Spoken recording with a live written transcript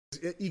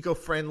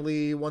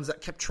eco-friendly, ones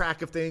that kept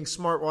track of things,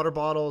 smart water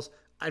bottles.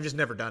 I've just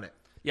never done it.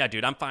 Yeah,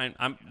 dude, I'm fine.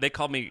 They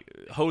called me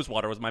Hose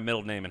Water was my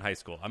middle name in high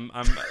school. I'm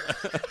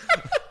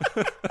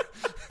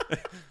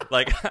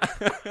like,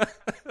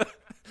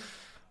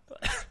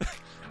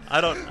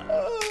 I don't.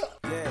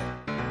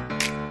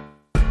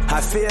 I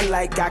feel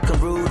like I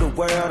can rule the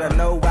world. I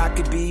know I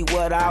could be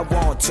what I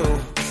want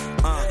to.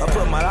 I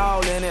put my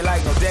all in it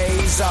like no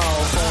days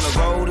off. On the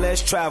road,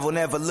 let's travel,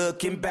 never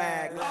looking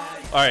back.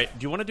 All right,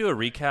 do you want to do a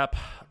recap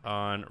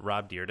on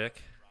Rob Dyrdek?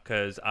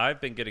 Because I've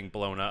been getting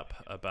blown up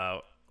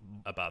about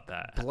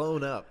that.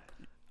 Blown up.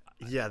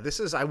 Yeah, this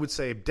is, I would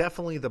say,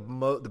 definitely the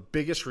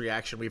biggest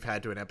reaction we've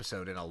had to an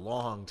episode in a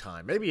long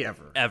time. Maybe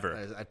ever.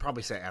 Ever. I'd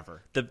probably say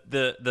ever.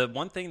 The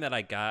one thing that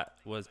I got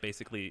was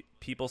basically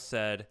people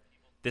said,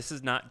 this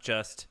is not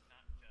just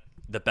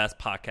the best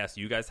podcast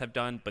you guys have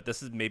done, but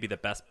this is maybe the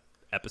best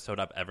episode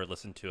I've ever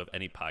listened to of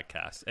any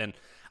podcast. And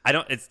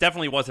it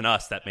definitely wasn't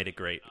us that made it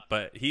great,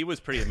 but he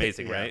was pretty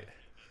amazing, yeah. Right?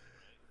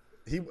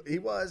 He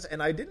was,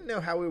 and I didn't know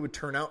how it would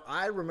turn out.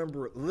 I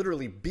remember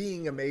literally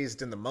being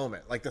amazed in the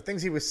moment. Like, the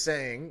things he was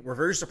saying were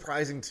very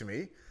surprising to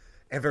me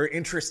and very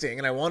interesting,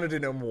 and I wanted to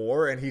know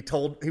more, and he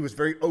was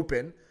very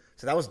open,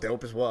 so that was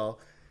dope as well.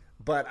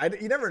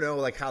 But you never know,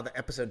 like, how the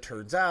episode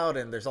turns out,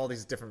 and there's all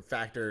these different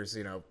factors,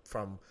 you know,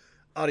 from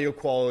audio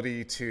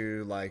quality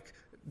to, like,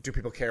 do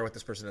people care what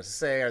this person has to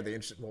say? Are they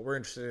interested in what we're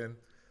interested in?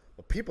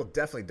 Well, people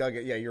definitely dug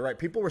it. Yeah, you're right.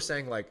 People were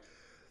saying, like,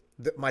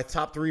 my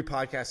top 3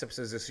 podcast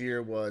episodes this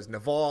year was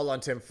Naval on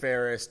Tim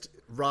Ferriss,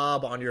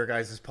 Rob on your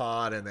guys'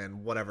 pod, and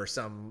then whatever,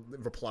 some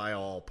reply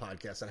all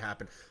podcast that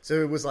happened. So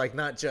it was like,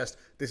 not just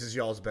this is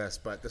y'all's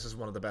best, but this is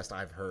one of the best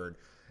I've heard.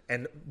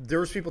 And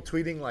there was people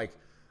tweeting like,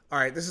 all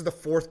right, this is the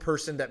 4th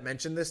person that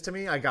mentioned this to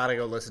me. I got to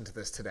go listen to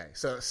this today.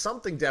 So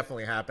something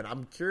definitely happened.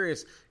 I'm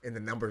curious in the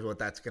numbers what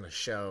that's going to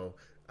show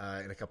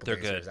in a couple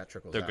days. Good. As that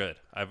trickles They're out. good.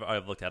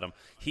 I've looked at them.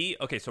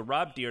 So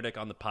Rob Dyrdek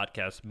on the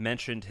podcast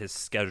mentioned his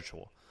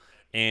schedule.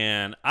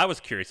 And I was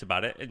curious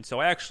about it, and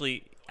so I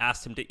actually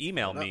asked him to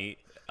email me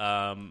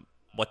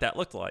what that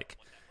looked like.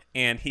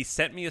 And he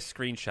sent me a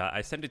screenshot.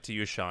 I sent it to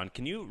you, Sean.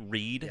 Can you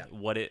read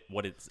what it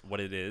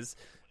is?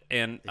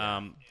 And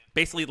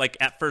basically, like,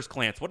 at first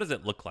glance, what does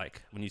it look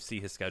like when you see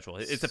his schedule?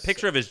 It's a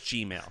picture of his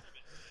Gmail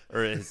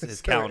or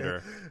his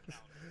calendar.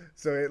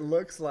 So it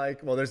looks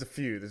like, well, there's a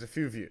few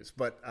views,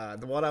 but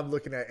the one I'm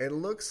looking at, it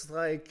looks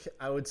like,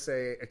 I would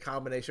say, a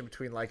combination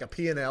between like a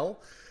P&L,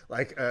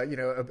 like,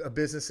 a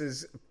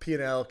business's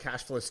P&L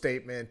cash flow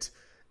statement,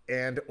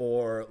 and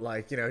or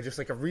like, just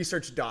like a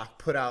research doc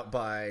put out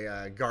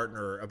by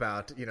Gartner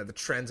about, the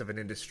trends of an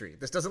industry.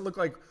 This doesn't look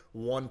like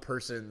one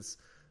person's,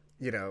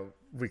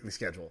 weekly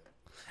schedule.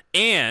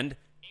 And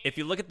if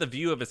you look at the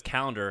view of his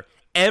calendar,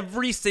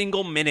 every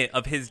single minute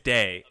of his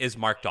day is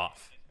marked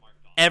off.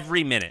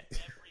 Every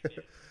minute.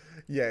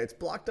 Yeah, it's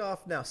blocked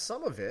off. Now,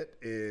 some of it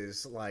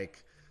is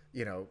like,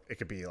 it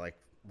could be like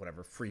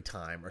whatever, free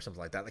time or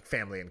something like that, like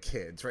family and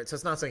kids, right? So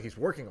it's not saying he's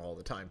working all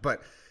the time,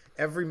 but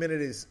every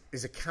minute is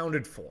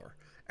accounted for.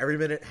 Every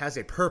minute has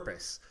a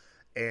purpose.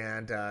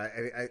 And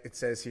it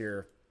says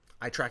here,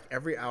 I track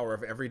every hour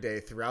of every day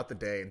throughout the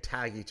day and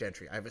tag each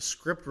entry. I have a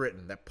script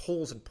written that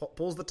pulls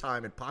the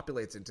time and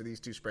populates into these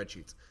 2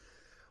 spreadsheets.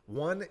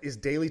 One is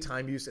daily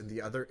time use, and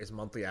the other is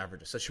monthly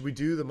averages. So should we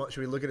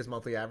look at his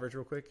monthly average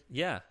real quick?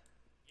 Yeah.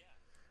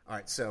 All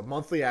right. So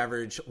monthly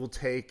average, we'll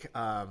take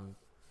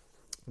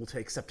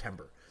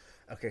September.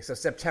 Okay. So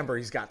September,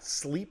 he's got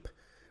sleep,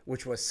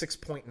 which was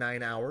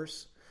 6.9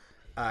 hours,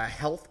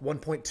 health,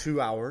 1.2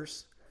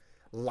 hours,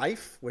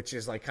 life, which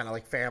is like kind of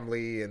like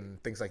family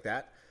and things like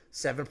that,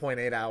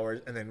 7.8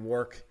 hours, and then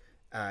work,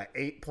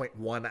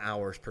 8.1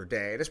 hours per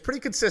day. And it's pretty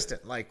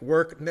consistent. Like,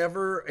 work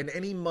never in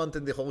any month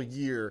in the whole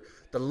year.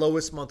 The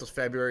lowest month was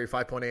February,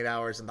 5.8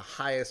 hours, and the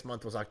highest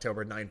month was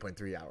October,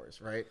 9.3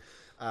 hours, right?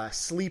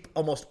 Sleep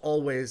almost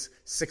always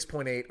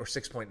 6.8 or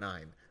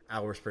 6.9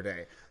 hours per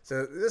day.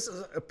 So this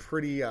is a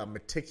pretty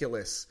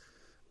meticulous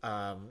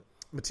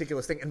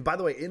thing. And by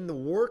the way, in the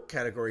work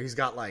category, he's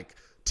got like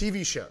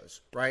TV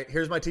shows, right?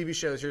 Here's my TV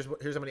shows.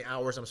 Here's how many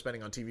hours I'm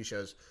spending on TV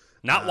shows.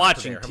 Not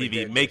watching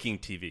TV, making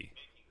TV.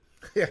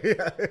 Yeah,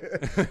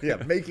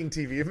 making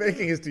TV,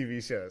 making his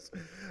TV shows.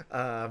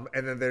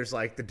 And then there's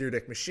like the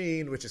Dyrdek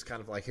Machine, which is kind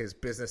of like his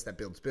business that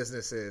builds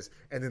businesses.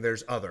 And then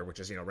there's other, which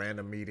is,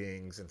 random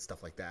meetings and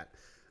stuff like that.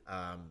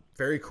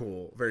 Very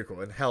cool, very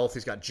cool. In health,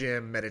 he's got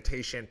gym,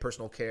 meditation,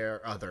 personal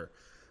care, other.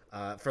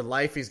 For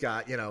life, he's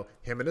got, him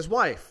and his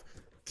wife,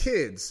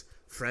 kids,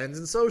 friends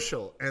and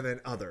social, and then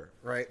other,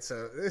 right?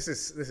 So this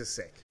is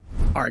sick.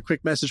 All right,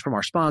 quick message from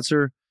our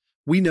sponsor.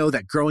 We know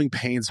that growing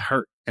pains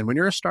hurt. And when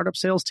you're a startup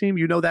sales team,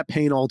 you know that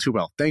pain all too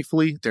well.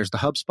 Thankfully, there's the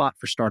HubSpot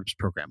for Startups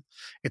program.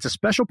 It's a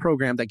special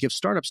program that gives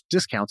startups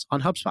discounts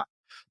on HubSpot.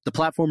 The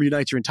platform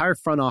unites your entire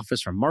front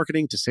office from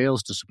marketing to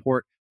sales to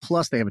support.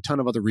 Plus, they have a ton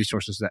of other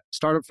resources that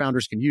startup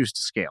founders can use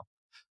to scale.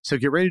 So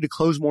get ready to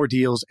close more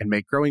deals and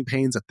make growing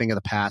pains a thing of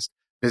the past.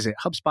 Visit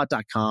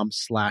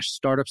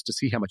HubSpot.com/startups to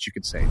see how much you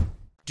can save.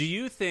 Do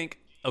you think,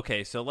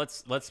 okay, so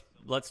let's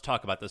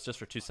talk about this just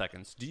for 2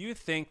 seconds. Do you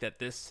think that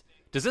this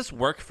Does this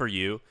work for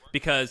you?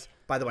 Because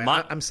by the way,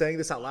 I'm saying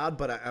this out loud,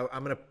 but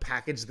I'm going to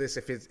package this.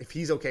 If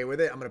he's okay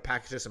with it, I'm going to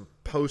package this and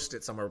post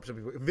it somewhere.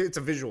 It's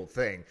a visual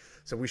thing,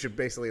 so we should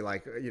basically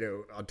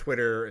on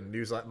Twitter and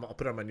newsletter. I'll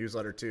put it on my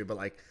newsletter too. But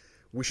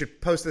we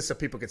should post this so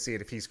people can see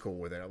it if he's cool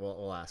with it.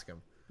 We'll ask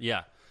him.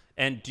 Yeah.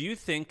 And do you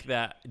think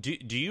that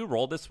do you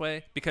roll this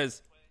way?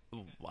 Because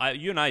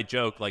you and I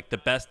joke the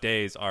best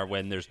days are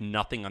when there's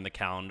nothing on the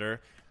calendar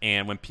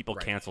and when people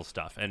cancel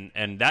stuff,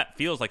 and that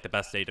feels like the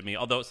best day to me.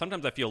 Although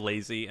sometimes I feel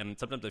lazy and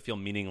sometimes I feel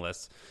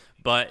meaningless.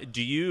 But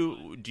do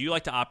you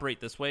like to operate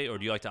this way, or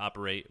do you like to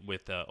operate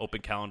with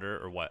open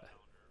calendar, or what?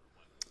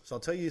 So I'll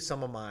tell you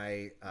some of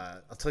my.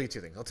 I'll tell you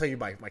two things. I'll tell you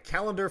my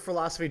calendar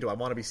philosophy. Do I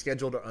want to be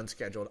scheduled or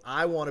unscheduled?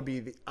 I want to be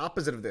the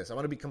opposite of this. I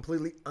want to be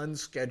completely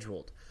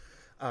unscheduled.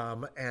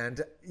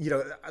 And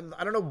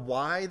I don't know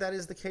why that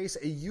is the case.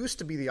 It used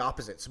to be the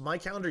opposite. So my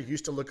calendar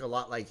used to look a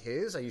lot like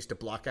his. I used to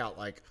block out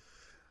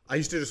I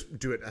used to just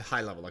do it at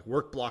high level,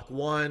 work block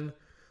 1,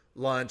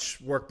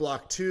 lunch, work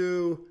block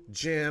 2,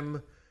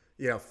 gym,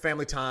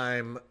 family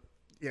time,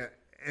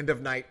 end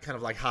of night kind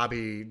of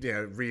hobby,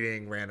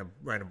 reading,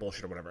 random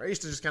bullshit or whatever. I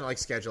used to just kind of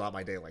schedule out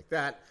my day like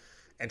that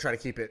and try to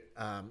keep it.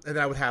 And then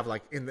I would have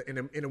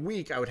in a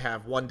week, I would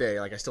have one day,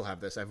 I still have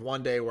this. I have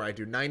one day where I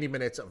do 90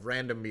 minutes of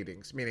random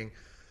meetings, meaning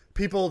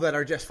people that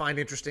are just find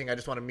interesting. I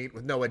just want to meet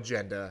with no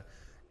agenda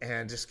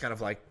and just kind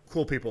of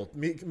cool people,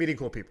 meeting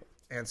cool people.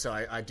 And so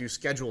I do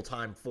schedule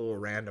time for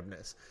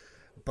randomness.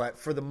 But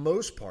for the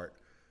most part,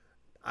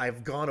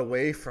 I've gone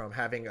away from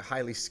having a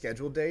highly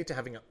scheduled day to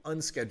having an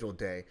unscheduled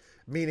day,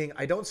 meaning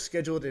I don't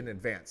schedule it in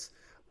advance.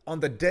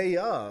 On the day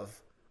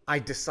of, I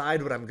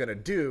decide what I'm going to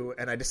do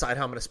and I decide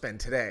how I'm going to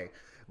spend today.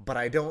 But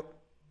I don't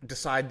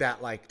decide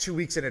that 2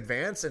 weeks in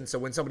advance. And so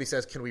when somebody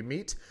says, can we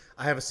meet?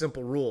 I have a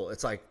simple rule.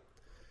 It's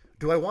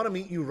do I want to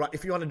meet you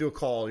if you want to do a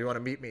call, you want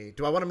to meet me,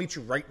 do I want to meet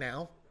you right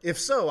now? If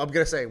so, I'm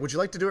going to say, would you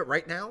like to do it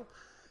right now?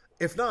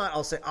 If not,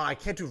 I'll say, I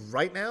can't do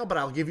right now, but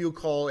I'll give you a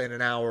call in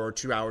an hour or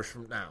 2 hours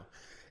from now.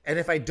 And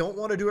if I don't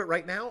want to do it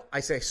right now, I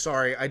say,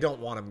 sorry, I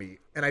don't want to meet.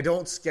 And I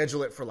don't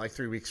schedule it for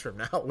 3 weeks from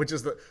now, which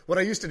is what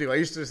I used to do. I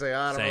used to say,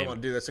 I don't really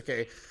want to do this.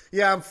 Okay,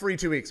 yeah, I'm free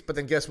 2 weeks. But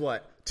then guess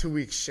what? 2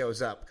 weeks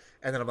shows up.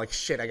 And then I'm like,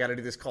 shit, I got to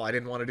do this call. I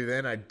didn't want to do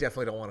then. I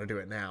definitely don't want to do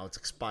it now. It's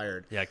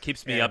expired. Yeah, it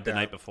keeps me up the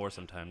night before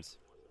sometimes.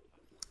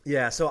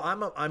 Yeah, so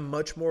I'm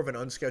much more of an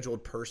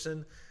unscheduled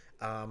person.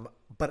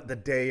 But the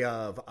day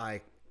of, I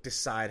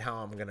decide how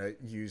I'm going to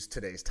use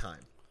today's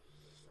time.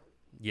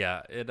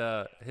 Yeah,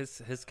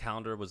 his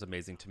calendar was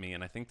amazing to me,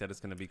 and I think that it's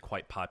going to be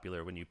quite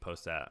popular when you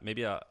post that.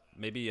 Maybe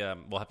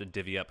we'll have to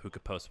divvy up who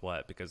could post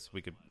what, because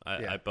we could.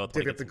 I both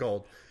divvy up the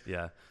gold.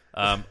 Yeah.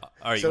 All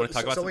right. You want to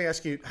talk about? So let me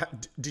ask you: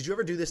 did you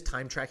ever do this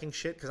time tracking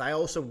shit? Because I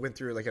also went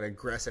through an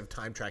aggressive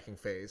time tracking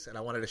phase, and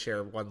I wanted to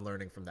share one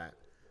learning from that.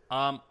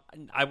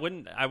 I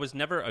wouldn't. I was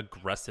never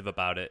aggressive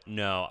about it.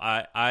 No,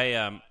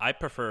 I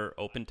prefer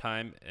open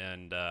time,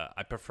 and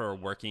I prefer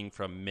working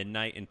from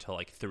midnight until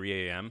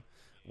 3 a.m.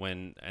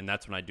 and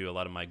that's when I do a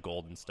lot of my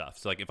gold and stuff.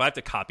 So if I have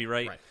to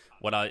copyright,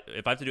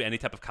 if I have to do any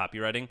type of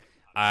copywriting,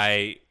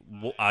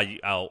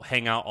 I'll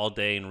hang out all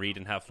day and read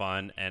and have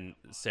fun. And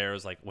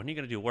Sarah's like, when are you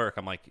going to do work?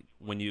 I'm like,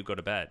 when you go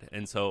to bed.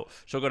 And so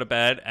she'll go to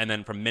bed, and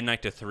then from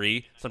midnight to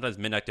 3, sometimes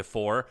midnight to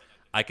 4,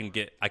 I can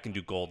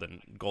do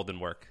golden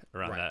work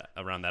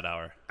around that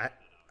hour. I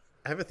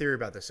have a theory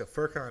about this. So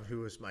Furkan, who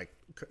was my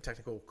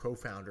technical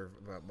co-founder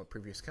of my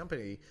previous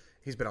company,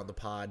 he's been on the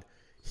pod.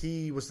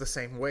 He was the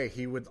same way.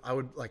 He would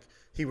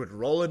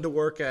roll into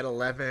work at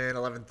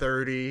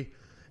 11:30.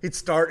 He'd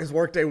start his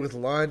workday with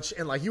lunch,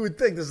 and you would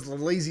think this is the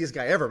laziest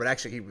guy ever, but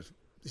actually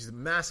he's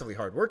massively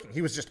hardworking.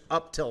 He was just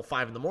up till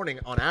 5 a.m.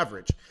 on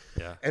average.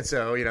 Yeah. And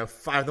so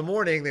 5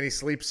 a.m, then he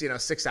sleeps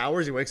 6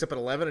 hours. He wakes up at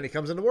 11 and he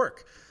comes into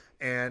work.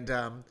 And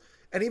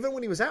even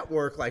when he was at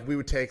work, we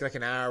would take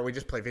an hour. We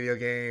just play video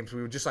games.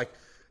 We would just and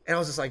I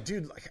was just like,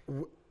 dude,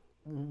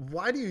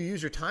 why do you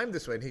use your time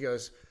this way? And he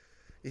goes,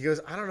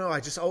 I don't know. I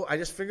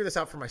just figured this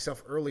out for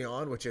myself early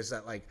on, which is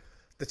that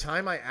the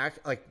time I act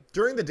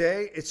during the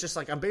day, it's just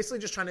I'm basically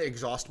just trying to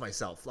exhaust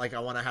myself. I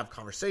want to have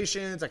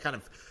conversations. I kind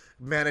of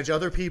manage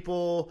other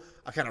people.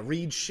 I kind of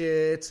read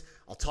shit.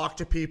 I'll talk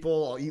to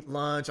people. I'll eat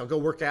lunch. I'll go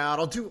work out.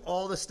 I'll do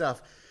all this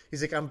stuff.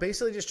 He's like, I'm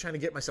basically just trying to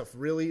get myself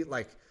really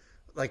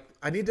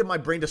I needed my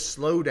brain to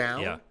slow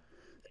down. Yeah.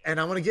 And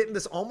I want to get in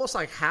this almost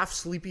half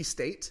sleepy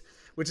state,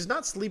 which is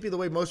not sleepy the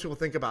way most people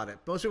think about it.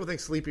 Most people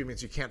think sleepy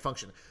means you can't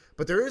function.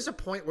 But there is a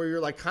point where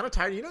you're kind of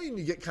tired.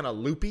 You get kind of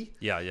loopy.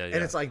 Yeah.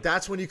 And it's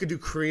that's when you could do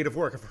creative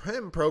work. And for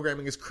him,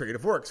 programming is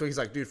creative work. So he's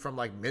like, dude, from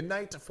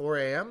midnight to 4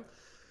 a.m.,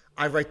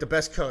 I write the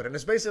best code. And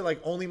it's basically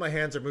only my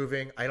hands are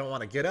moving. I don't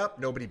want to get up.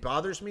 Nobody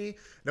bothers me.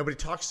 Nobody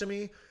talks to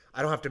me.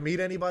 I don't have to meet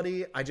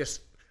anybody. I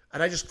just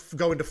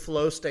go into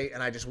flow state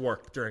and I just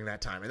work during that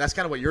time. And that's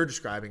kind of what you're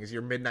describing is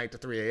your midnight to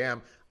 3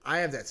 a.m. I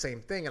have that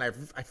same thing. And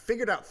I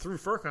figured out through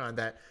Furkan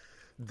that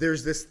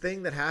there's this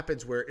thing that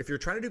happens where if you're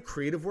trying to do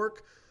creative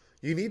work,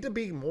 you need to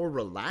be more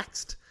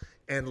relaxed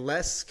and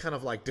less kind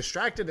of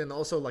distracted, and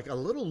also a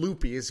little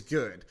loopy is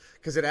good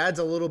because it adds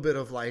a little bit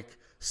of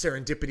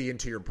serendipity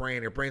into your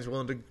brain. Your brain's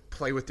willing to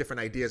play with different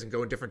ideas and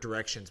go in different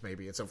directions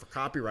maybe. And so for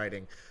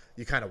copywriting,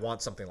 you kind of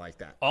want something like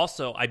that.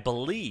 Also, I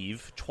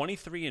believe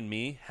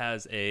 23andMe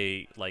has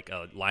a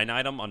line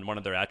item on one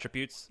of their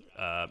attributes,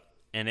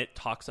 and it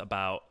talks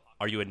about,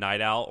 are you a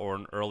night owl or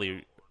an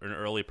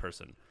early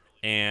person?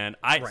 And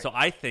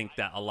I think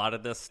that a lot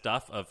of this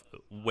stuff of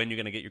when you're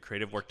going to get your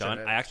creative work done,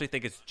 I actually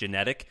think it's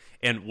genetic,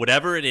 and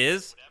whatever it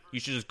is, you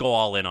should just go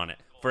all in on it.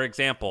 For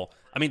example,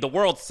 I mean, the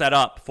world's set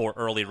up for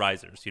early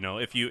risers. You know,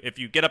 if you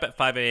get up at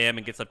 5 a.m.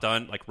 and get stuff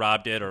done like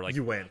Rob did, or like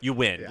you win.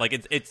 Yeah. Like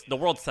it's the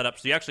world's set up.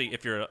 So you actually,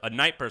 if you're a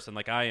night person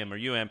like I am or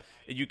you am,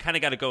 you kind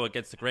of got to go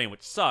against the grain,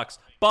 which sucks.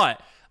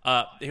 But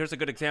here's a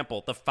good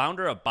example: the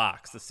founder of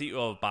Box, the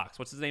CEO of Box,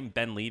 what's his name?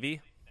 Ben Levy.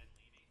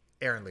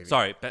 Aaron Levy.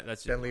 Sorry, Ben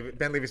Levy.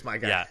 Ben Levy's my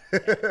guy.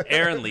 Yeah,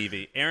 Aaron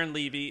Levy. Aaron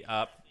Levy,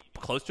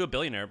 close to a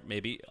billionaire,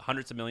 maybe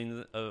hundreds of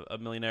millions, a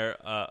millionaire,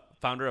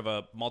 founder of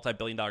a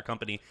multi-billion-dollar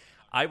company.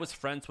 I was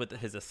friends with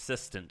his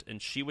assistant,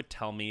 and she would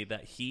tell me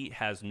that he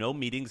has no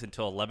meetings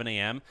until 11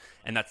 a.m.,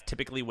 and that's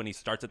typically when he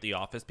starts at the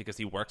office because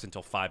he works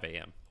until 5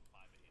 a.m.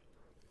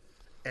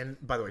 And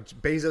by the way,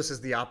 Bezos is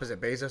the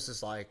opposite. Bezos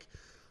is like,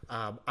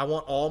 I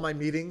want all my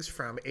meetings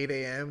from 8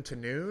 a.m. to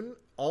noon.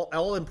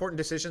 All important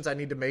decisions I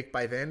need to make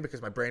by then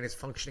because my brain is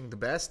functioning the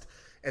best.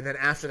 And then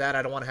after that,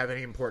 I don't want to have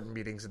any important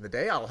meetings in the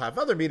day. I'll have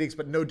other meetings,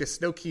 but no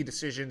key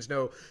decisions,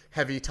 no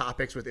heavy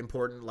topics with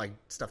important like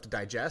stuff to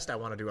digest. I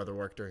want to do other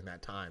work during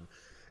that time.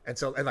 And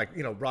so, and like,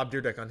 you know, Rob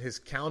Dyrdek on his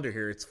calendar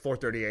here, it's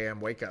 4:30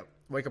 a.m. wake up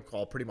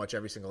call pretty much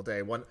every single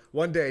day.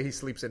 One day he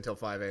sleeps until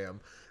 5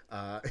 a.m.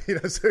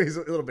 So he's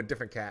a little bit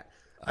different cat.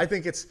 I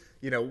think it's,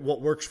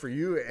 what works for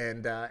you,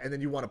 and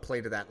then you want to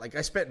play to that. Like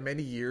I spent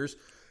many years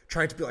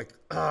trying to be like,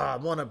 I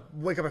want to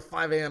wake up at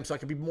 5 a.m. so I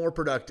can be more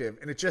productive.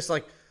 And it's just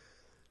like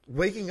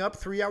waking up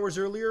 3 hours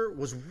earlier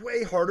was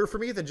way harder for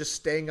me than just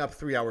staying up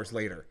 3 hours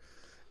later.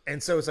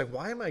 And so it's like,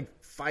 why am I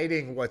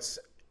fighting what's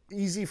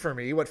easy for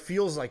me, what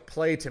feels like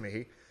play to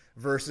me,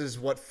 versus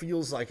what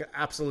feels like an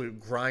absolute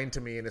grind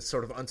to me, and it's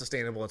sort of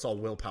unsustainable. It's all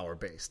willpower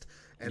based.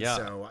 And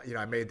so,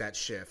 I made that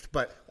shift.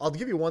 But I'll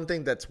give you one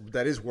thing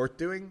that is worth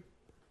doing.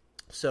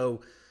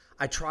 So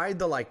I tried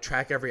to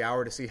track every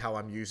hour to see how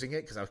I'm using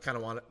it because I kind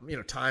of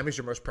wanted, time is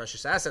your most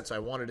precious asset. So I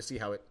wanted to see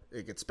how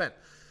it gets spent.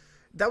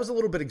 That was a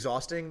little bit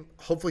exhausting.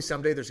 Hopefully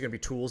someday there's going to be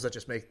tools that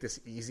just make this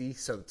easy.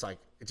 So it's like,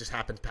 it just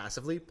happens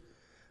passively.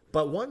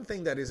 But one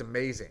thing that is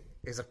amazing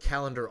is a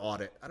calendar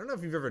audit. I don't know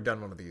if you've ever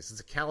done one of these. It's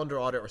a calendar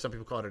audit, or some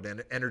people call it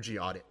an energy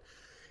audit.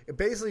 It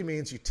basically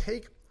means you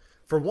take,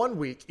 for 1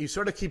 week, you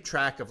sort of keep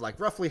track of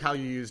roughly how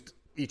you used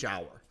each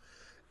hour.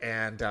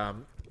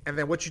 And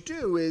then what you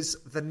do is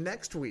the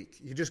next week,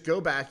 you just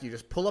go back, you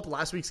just pull up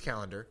last week's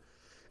calendar,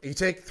 and you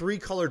take 3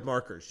 colored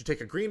markers. You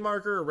take a green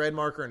marker, a red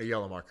marker, and a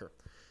yellow marker.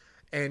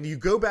 And you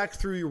go back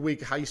through your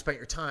week, how you spent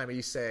your time, and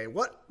you say,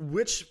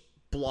 which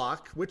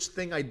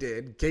thing I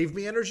did gave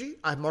me energy?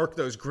 I marked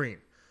those green.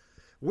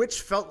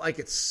 Which felt like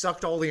it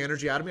sucked all the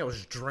energy out of me. I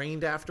was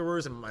drained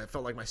afterwards, and I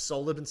felt like my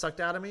soul had been sucked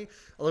out of me.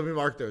 Let me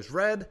mark those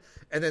red,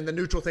 and then the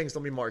neutral things,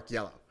 let me mark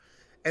yellow.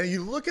 And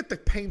you look at the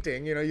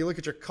painting, you look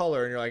at your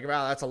color, and you're like,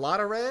 wow, that's a lot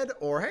of red,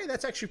 or hey,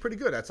 that's actually pretty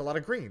good. That's a lot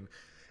of green.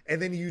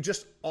 And then you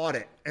just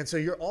audit. And so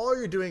all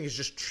you're doing is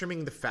just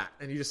trimming the fat.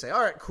 And you just say,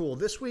 all right, cool.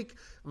 This week,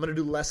 I'm going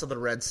to do less of the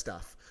red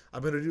stuff.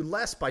 I'm going to do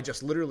less by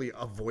just literally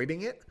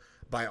avoiding it,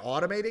 by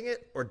automating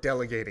it, or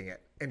delegating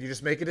it. And you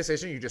just make a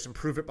decision. You just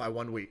improve it by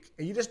 1 week.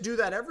 And you just do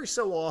that every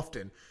so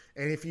often.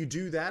 And if you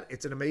do that,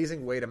 it's an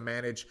amazing way to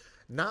manage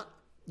not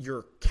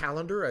your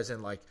calendar as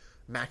in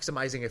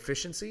maximizing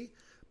efficiency,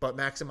 but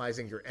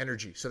maximizing your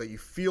energy so that you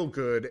feel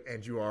good,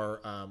 and you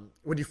are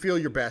when you feel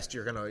your best,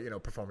 you're gonna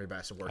perform your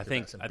best and work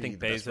your best and be the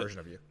best version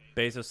of you.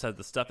 Bezos said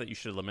the stuff that you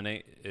should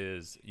eliminate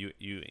is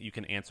you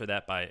can answer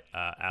that by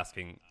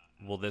asking,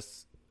 will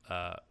this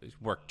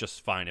work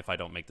just fine if I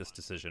don't make this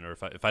decision, or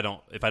if I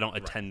don't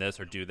attend this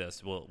or do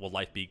this, will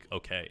life be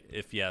okay?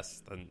 If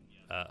yes, then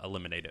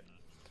eliminate it.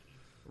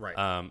 Right.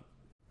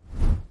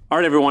 All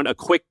right, everyone, a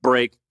quick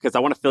break because I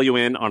want to fill you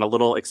in on a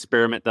little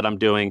experiment that I'm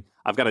doing.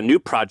 I've got a new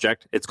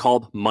project. It's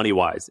called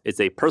MoneyWise. It's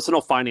a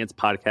personal finance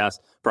podcast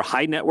for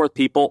high net worth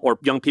people or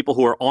young people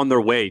who are on their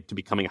way to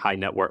becoming high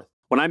net worth.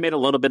 When I made a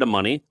little bit of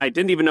money, I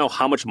didn't even know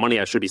how much money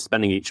I should be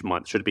spending each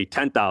month. Should it be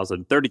 $10,000,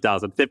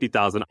 $30,000,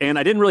 $50,000? And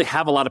I didn't really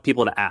have a lot of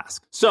people to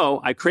ask. So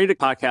I created a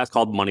podcast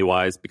called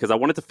MoneyWise because I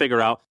wanted to figure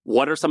out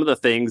what are some of the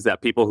things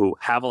that people who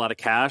have a lot of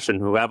cash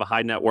and who have a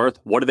high net worth,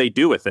 what do they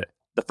do with it?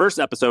 The first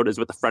episode is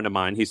with a friend of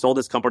mine. He sold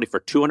his company for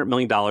 $200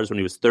 million when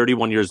he was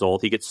 31 years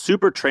old. He gets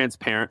super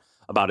transparent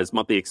about his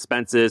monthly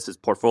expenses, his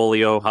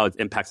portfolio, how it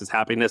impacts his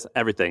happiness,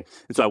 everything.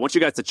 And so I want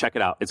you guys to check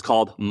it out. It's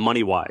called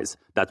MoneyWise.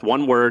 That's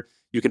one word.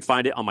 You can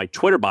find it on my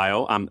Twitter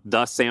bio. I'm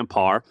the Sam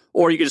Parr,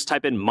 or you can just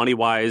type in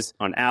MoneyWise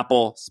on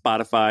Apple,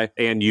 Spotify,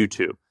 and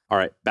YouTube. All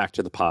right, back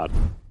to the pod.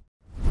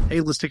 Hey,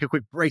 let's take a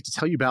quick break to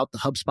tell you about the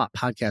HubSpot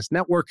Podcast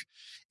Network.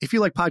 If you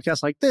like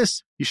podcasts like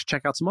this, you should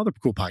check out some other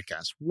cool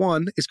podcasts.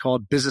 One is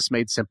called Business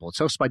Made Simple. It's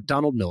hosted by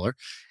Donald Miller,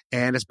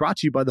 and it's brought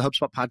to you by the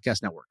HubSpot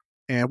Podcast Network.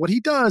 And what he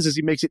does is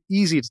he makes it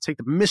easy to take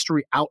the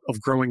mystery out of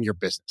growing your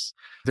business.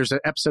 There's an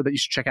episode that you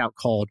should check out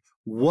called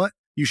What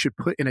You Should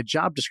Put in a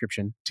Job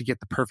Description to Get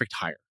the Perfect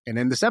Hire. And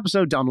in this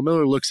episode, Donald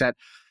Miller looks at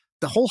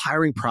the whole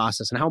hiring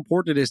process and how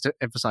important it is to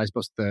emphasize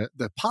both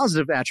the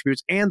positive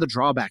attributes and the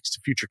drawbacks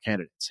to future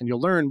candidates. And you'll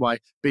learn why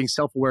being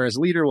self-aware as a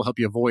leader will help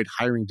you avoid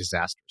hiring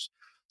disasters.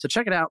 So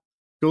check it out.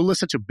 Go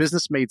listen to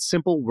Business Made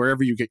Simple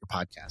wherever you get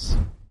your podcasts.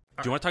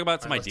 Do you want to talk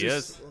about some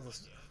ideas?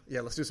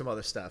 Let's do some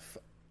other stuff.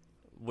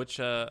 Where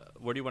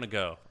do you want to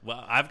go?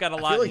 Well, I've got a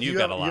lot, and you've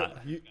got a lot.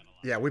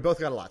 Yeah, we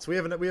both got a lot. So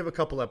we have a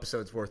couple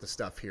episodes worth of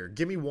stuff here.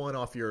 Give me one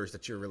off yours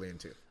that you're really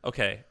into.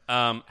 Okay.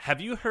 Have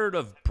you heard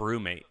of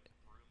Brumate?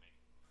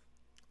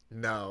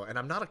 No, and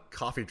I'm not a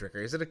coffee drinker.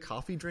 Is it a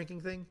coffee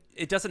drinking thing?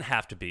 It doesn't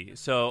have to be.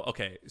 So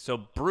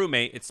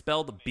Brumate, it's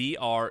spelled Brumate.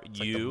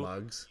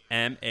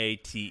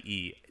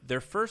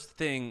 Their first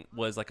thing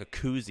was like a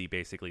koozie,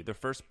 basically. Their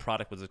first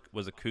product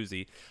was a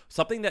koozie.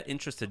 Something that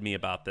interested me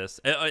about this,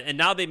 and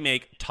now they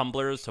make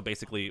tumblers. So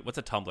basically, what's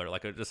a tumbler?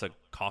 Like just a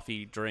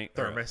coffee drink?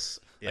 Thermos.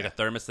 Like a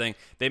thermos thing.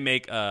 They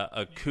make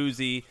a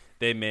koozie.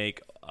 They make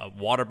a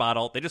water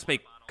bottle. They just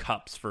make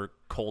cups for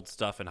cold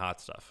stuff and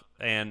hot stuff.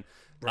 And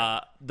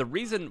the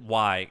reason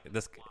why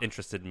this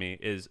interested me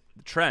is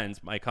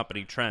Trends, my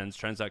company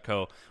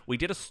Trends.co. We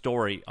did a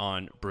story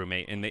on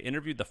Brumate, and they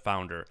interviewed the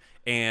founder,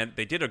 and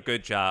they did a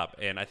good job.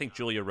 And I think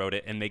Julia wrote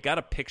it, and they got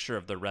a picture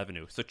of the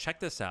revenue. So check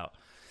this out.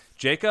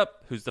 Jacob,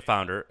 who's the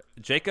founder,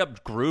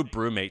 Jacob grew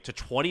Brumate to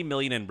 $20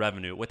 million in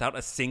revenue without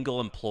a single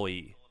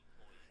employee.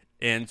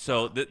 And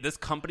so this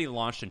company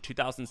launched in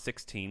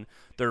 2016.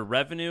 Their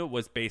revenue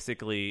was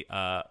basically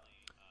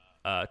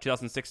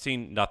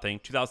 2016,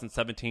 nothing.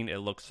 2017, it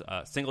looks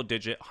single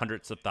digit,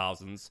 hundreds of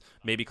thousands,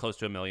 maybe close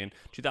to $1 million.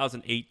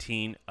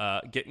 2018,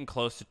 getting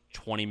close to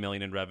 20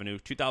 million in revenue.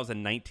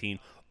 2019,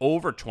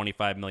 over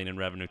 25 million in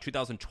revenue.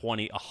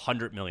 2020,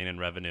 100 million in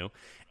revenue.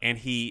 And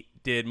he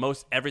did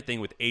most everything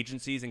with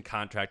agencies and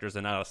contractors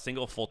and not a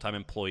single full-time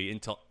employee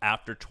until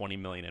after 20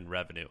 million in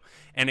revenue.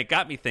 And it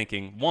got me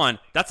thinking, one,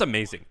 that's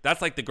amazing.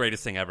 That's like the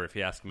greatest thing ever, if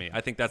you ask me.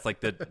 I think that's like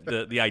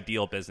the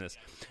ideal business.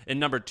 And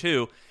number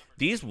two,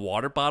 these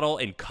water bottle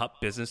and cup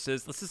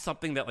businesses, this is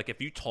something that, like, if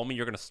you told me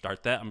you're going to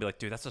start that, I'm be like,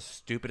 dude, that's the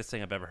stupidest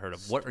thing I've ever heard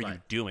of. What are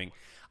you doing?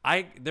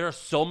 There are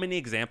so many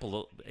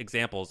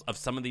examples of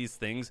some of these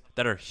things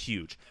that are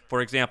huge.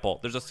 For example,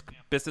 there's a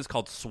business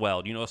called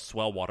Swell. Do you know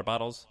Swell water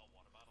bottles?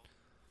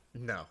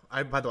 No.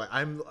 By the way,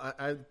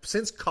 I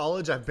since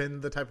college, I've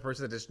been the type of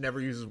person that just never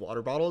uses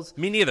water bottles.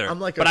 Me neither. I'm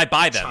like but I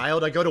buy them.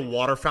 Child. I go to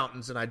water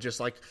fountains and I just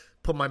like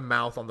put my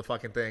mouth on the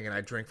fucking thing and I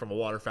drink from a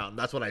water fountain.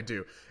 That's what I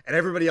do. And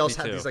everybody else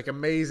had these like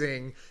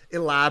amazing,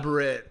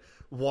 elaborate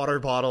water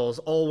bottles,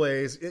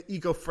 always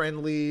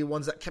eco-friendly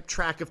ones that kept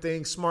track of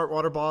things, smart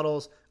water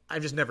bottles.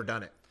 I've just never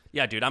done it.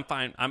 Yeah, dude, I'm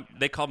fine.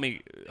 They called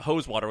me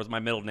Hose Water was my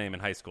middle name in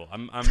high school.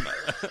 I'm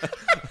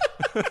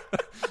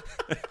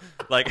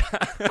like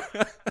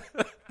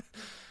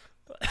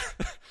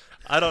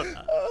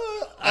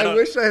I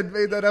wish I had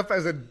made that up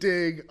as a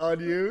dig on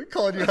you,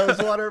 calling you hose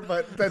water,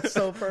 but that's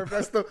so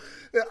perfect.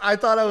 I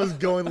thought I was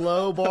going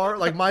low bar.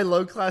 Like my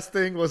low class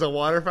thing was a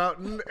water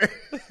fountain,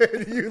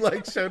 and you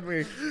like showed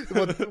me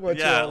what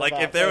yeah, like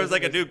about. if there was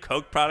like a new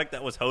Coke product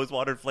that was hose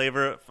water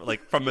flavor,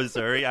 like from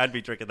Missouri, I'd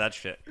be drinking that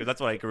shit because that's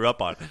what I grew up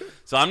on.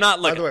 So I'm not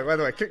like. By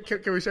the way,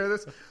 can we share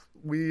this?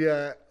 We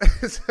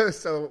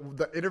so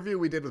the interview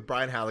we did with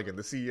Brian Halligan,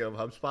 the CEO of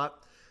HubSpot.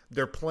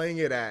 They're playing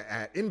it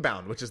at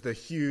Inbound, which is the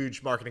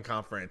huge marketing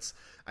conference.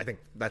 I think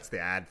that's the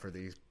ad for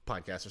these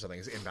podcasts or something.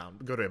 Is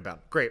Inbound. Go to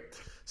Inbound. Great.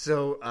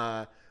 So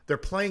they're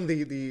playing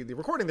the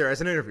recording there as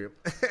an interview.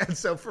 And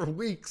so for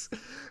weeks,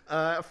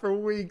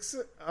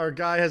 our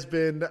guy has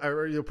been,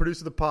 producer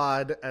of the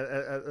pod,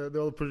 the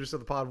old producer of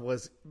the pod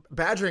was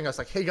badgering us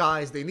like, hey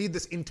guys, they need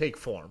this intake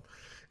form.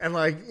 And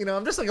like,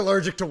 I'm just like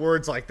allergic to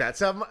words like that.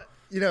 So I'm,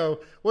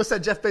 what's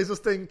that Jeff Bezos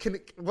thing?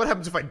 What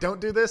happens if I don't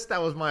do this? That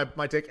was my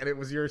take, and it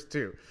was yours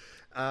too.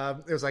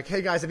 It was like,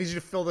 hey guys, I need you to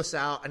fill this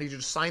out. I need you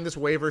to sign this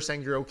waiver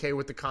saying you're okay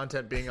with the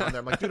content being on there.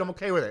 I'm like, dude, I'm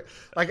okay with it.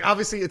 Like,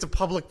 obviously, it's a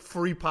public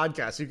free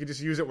podcast, so you can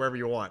just use it wherever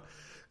you want.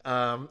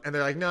 And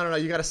they're like, no,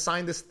 you got to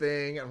sign this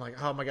thing. And I'm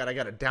like, oh my God, I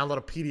got to download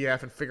a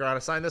PDF and figure out how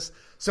to sign this.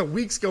 So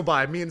weeks go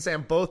by. Me and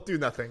Sam both do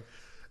nothing.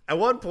 At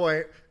one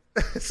point,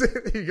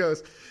 he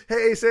goes,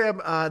 hey Sam,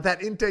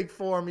 that intake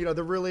form,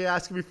 they're really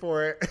asking me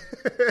for it.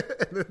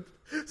 And then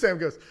Sam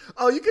goes,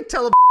 oh, you could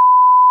tell him.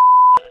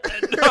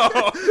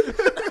 No.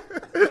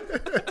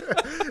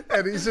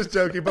 And he's just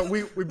joking, but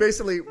we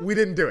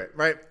didn't do it,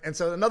 right? And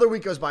so another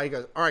week goes by. He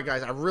goes, all right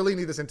guys, I really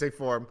need this intake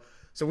form.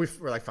 So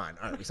we're like, fine,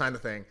 all right, we signed the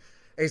thing.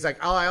 And he's like,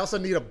 oh, I also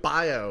need a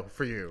bio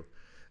for you.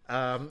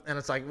 And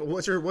it's like,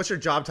 what's your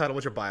job title?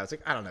 What's your bio? It's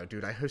like, I don't know,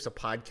 dude. I host a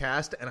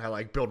podcast and I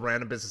like build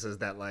random businesses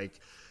that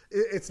like.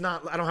 It's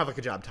not, I don't have like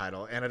a job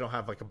title and I don't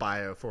have like a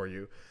bio for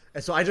you.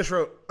 And so I just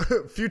wrote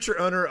future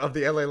owner of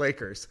the LA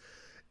Lakers.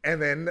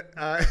 And then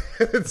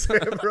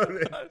Sam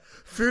wrote it,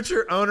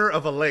 future owner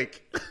of a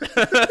lake.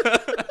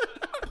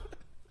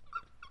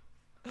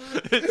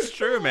 It's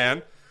true,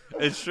 man.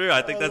 It's true.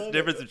 I think that's the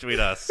difference between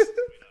us.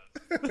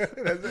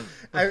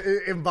 I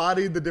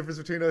embodied the difference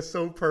between us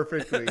so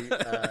perfectly.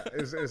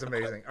 It was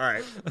amazing. All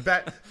right,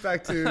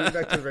 back to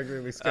the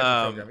regularly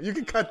scheduled program. You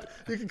can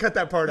cut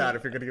that part out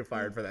if you're going to get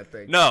fired for that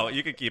thing. No,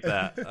 you can keep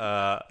that.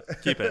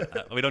 Keep it.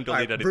 We don't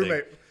delete anything.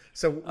 Brumate.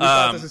 So we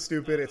thought this is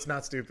stupid. It's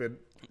not stupid.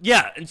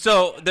 Yeah, and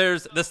so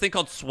there's this thing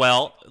called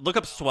Swell. Look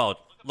up Swell.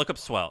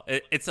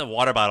 It's a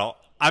water bottle.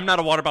 I'm not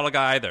a water bottle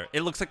guy either.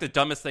 It looks like the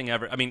dumbest thing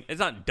ever. I mean, it's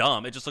not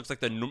dumb. It just looks like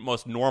the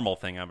most normal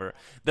thing ever.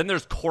 Then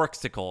there's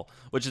Corksicle,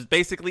 which is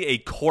basically a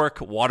cork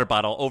water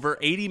bottle, over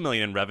 80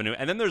 million in revenue.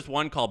 And then there's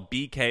one called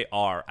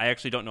BKR. I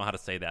actually don't know how to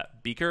say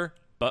that. Beaker?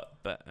 But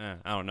I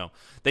don't know.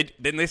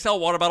 They sell a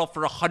water bottle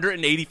for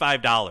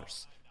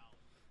 $185.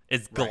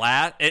 It's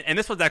glass, and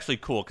this one's actually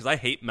cool because I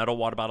hate metal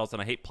water bottles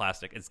and I hate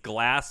plastic. It's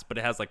glass, but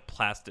it has like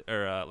plastic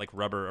or like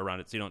rubber around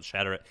it so you don't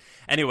shatter it.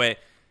 Anyway,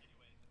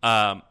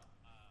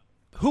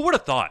 who would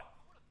have thought?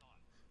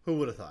 Who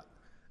would have thought?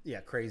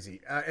 Yeah,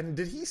 crazy. And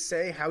did he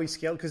say how he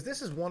scaled? Because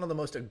this is one of the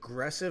most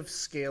aggressive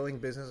scaling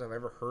business I've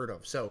ever heard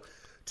of. So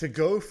to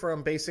go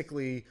from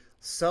basically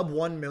sub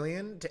 1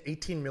 million to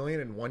 18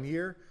 million in 1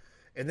 year,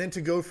 and then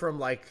to go from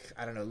like,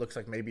 I don't know, it looks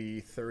like maybe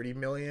 30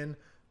 million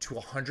to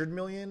 100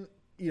 million.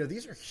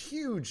 These are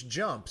huge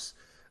jumps.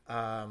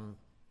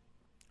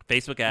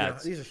 Facebook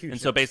ads. These are huge.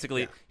 And so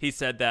basically, he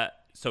said that.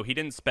 So he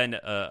didn't spend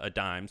a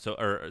dime.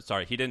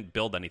 He didn't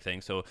build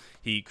anything. So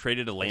he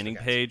created a landing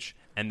page,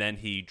 and then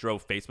he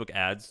drove Facebook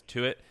ads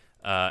to it.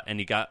 And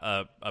he got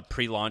a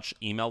pre-launch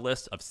email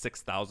list of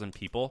 6,000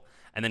 people,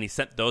 and then he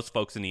sent those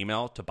folks an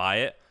email to buy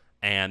it,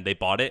 and they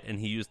bought it, and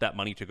he used that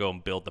money to go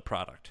and build the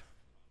product.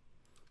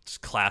 It's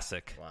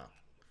classic. Wow.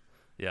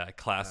 Yeah,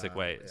 classic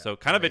way. Yeah, so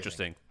kind of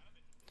interesting.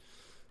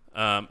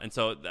 And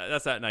so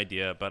that's not an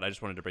idea, but I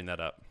just wanted to bring that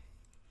up.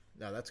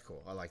 No, that's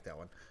cool. I like that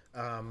one.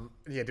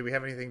 Do we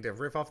have anything to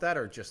riff off that,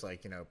 or just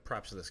like,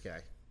 props to this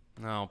guy?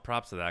 No,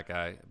 props to that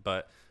guy,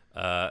 but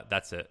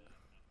that's it.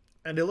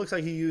 And it looks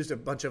like he used a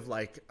bunch of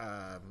like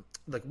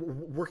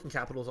working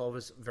capital is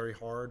always very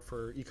hard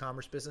for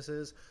e-commerce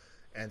businesses.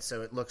 And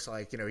so it looks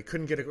like, he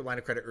couldn't get a line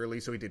of credit early,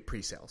 so he did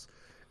pre-sales.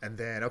 And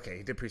then,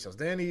 he did pre-sales.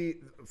 Then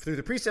through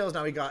the pre-sales,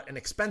 now he got an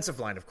expensive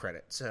line of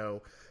credit.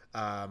 So,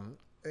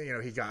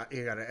 he got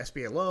an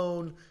SBA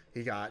loan,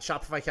 he got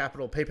Shopify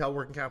capital, PayPal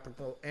working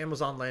capital,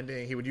 Amazon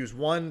lending. He would use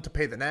one to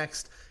pay the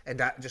next, and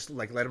that just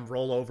like let him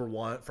roll over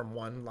from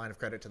one line of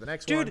credit to the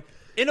next one. Dude,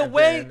 in a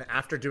way, then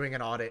after doing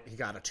an audit, he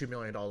got a $2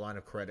 million line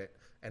of credit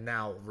and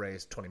now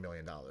raised $20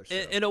 million. So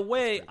in a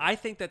way, I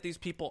think that these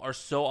people are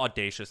so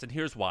audacious, and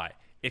here's why.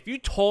 If you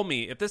told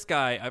me, if this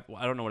guy,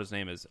 I don't know what his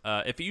name is,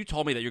 if you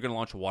told me that you're going to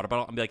launch a water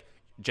bottle, I'd be like,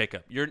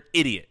 Jacob, you're an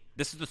idiot.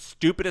 This is the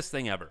stupidest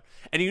thing ever.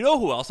 And you know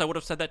who else I would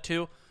have said that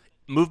to?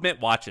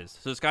 Movement watches.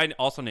 So this guy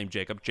also named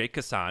Jake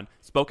Kassan,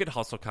 spoke at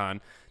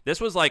HustleCon.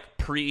 This was like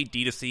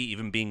pre-D2C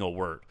even being a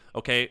word.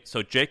 Okay,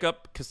 so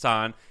Jacob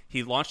Kassan,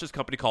 he launched this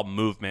company called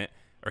Movement,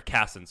 or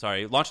Kassan,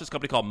 sorry. He launched this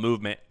company called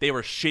Movement. They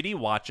were shitty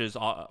watches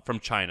from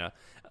China.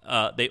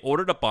 They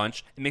ordered a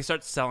bunch, and they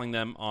start selling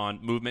them on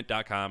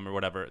movement.com or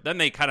whatever. Then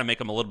they kind of make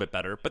them a little bit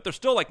better, but they're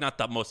still like not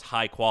the most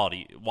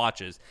high-quality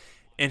watches.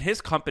 In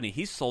his company,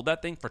 he sold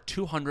that thing for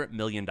 $200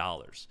 million.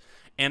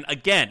 And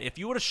again, if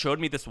you would have showed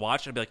me this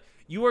watch, I'd be like,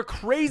 you are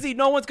crazy.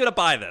 No one's going to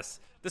buy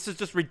this. This is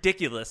just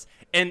ridiculous.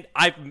 And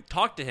I've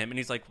talked to him, and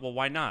he's like, well,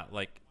 why not?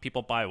 Like,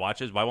 people buy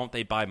watches. Why won't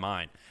they buy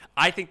mine?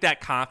 I think that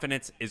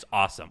confidence is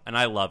awesome, and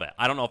I love it.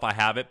 I don't know if I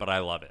have it, but I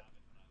love it.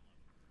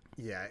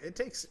 Yeah, it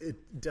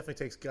definitely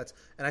takes guts.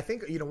 And I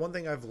think, one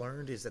thing I've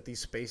learned is that these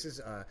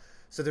spaces,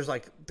 so there's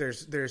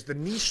the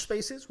niche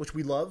spaces, which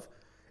we love.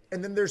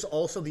 And then there's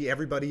also the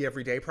everybody,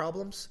 everyday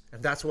problems.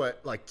 And that's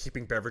what like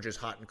keeping beverages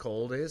hot and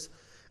cold is.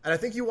 And I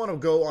think you want to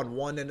go on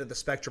one end of the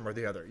spectrum or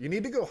the other. You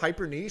need to go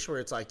hyper niche where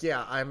it's like,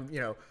 yeah, I'm,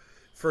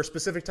 for a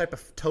specific type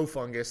of toe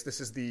fungus,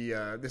 this is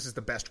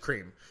the best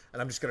cream,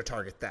 and I'm just going to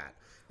target that.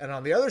 And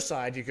on the other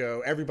side, you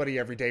go everybody,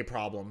 everyday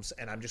problems,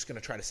 and I'm just going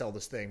to try to sell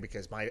this thing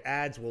because my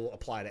ads will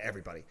apply to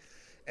everybody.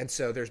 And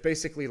so there's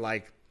basically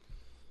like,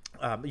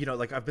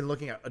 like I've been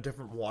looking at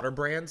different water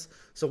brands.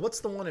 So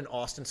what's the one in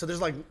Austin? So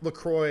there's like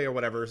LaCroix or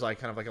whatever is like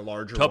kind of like a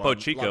larger Topo one.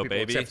 Chico, a lot of people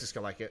baby. in San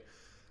Francisco like it.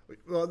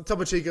 Well,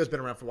 Topo Chico's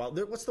been around for a while.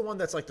 What's the one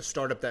that's like the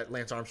startup that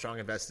Lance Armstrong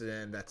invested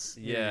in? That's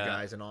you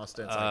guys in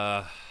Austin. It's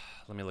like,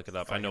 let me look it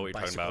up. I know what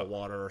you're talking about.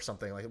 Water or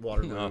something like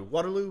Waterloo. No.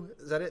 Waterloo,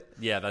 is that it?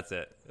 Yeah, that's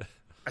it.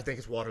 I think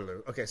it's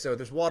Waterloo. Okay, so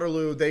there's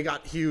Waterloo. They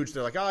got huge.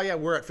 They're like, oh yeah,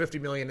 we're at 50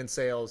 million in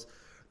sales.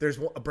 There's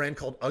a brand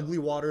called Ugly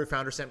Water.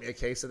 Founder sent me a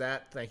case of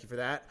that. Thank you for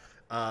that.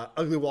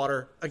 Ugly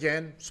Water,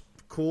 again,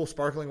 cool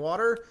sparkling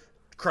water,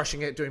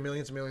 crushing it, doing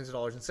millions and millions of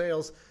dollars in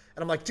sales.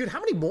 And I'm like, dude, how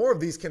many more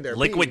of these can there be?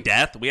 Liquid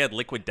Death. We had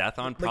Liquid Death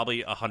on,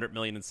 probably 100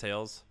 million in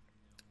sales.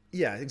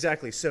 Yeah,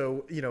 exactly.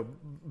 So,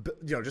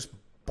 just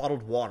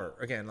bottled water.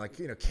 Again, like,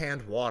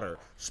 canned water,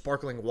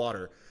 sparkling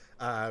water.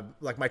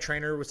 Like my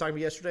trainer was talking to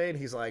me yesterday, and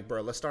he's like,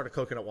 bro, let's start a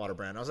coconut water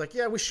brand. I was like,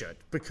 yeah, we should.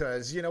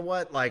 Because you know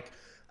what? Like,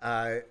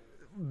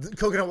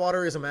 coconut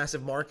water is a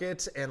massive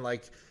market, and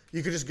like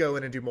you could just go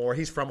in and do more.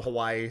 He's from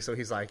Hawaii, so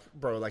he's like,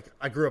 bro, like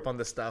I grew up on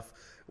this stuff.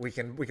 We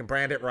can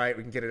brand it right.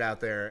 We can get it out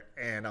there.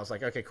 And I was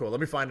like, okay, cool. Let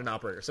me find an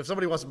operator. So if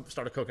somebody wants to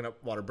start a coconut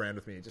water brand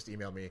with me, just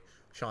email me,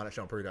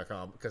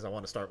 Sean@SeanPerry.com, because I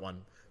want to start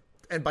one.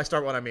 And by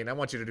start one, I mean I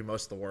want you to do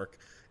most of the work,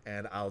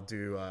 and I'll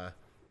do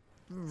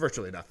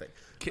virtually nothing.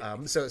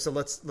 So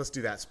let's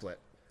do that split.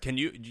 Can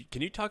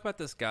you talk about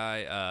this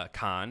guy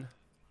Khan,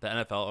 the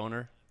NFL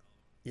owner?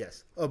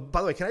 Yes.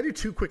 By the way, can I do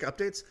 2 quick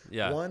updates?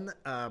 Yeah. One,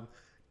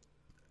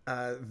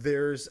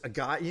 there's a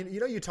guy,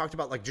 you talked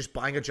about like just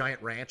buying a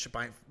giant ranch,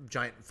 buying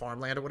giant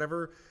farmland or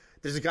whatever.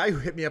 There's a guy who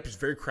hit me up who's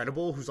very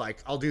credible, who's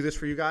like, I'll do this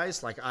for you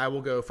guys. Like I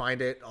will go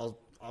find it. I'll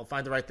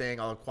find the right thing.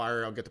 I'll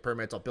acquire, I'll get the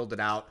permits. I'll build it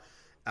out.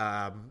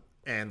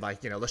 And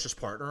like, let's just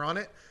partner on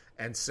it.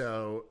 And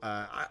so,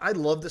 I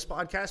love this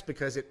podcast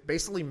because it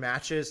basically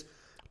matches.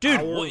 Dude,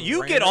 well,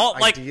 you get all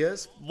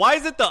ideas. Like, why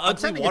is it the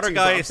ugly water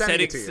guy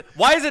setting?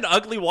 Why is it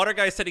ugly water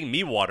guy setting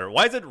me water?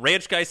 Why is it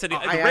ranch guy setting?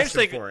 I asked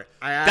him for it.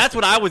 That's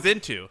what I was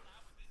into.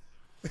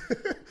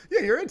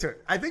 Yeah, you're into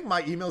it. I think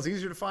my email's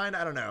easier to find.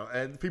 I don't know,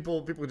 and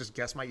people just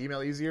guess my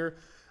email easier.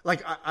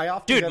 Like I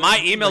often. Dude,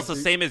 my email's the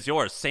same as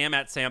yours.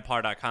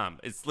 Sam@sampar.com.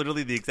 It's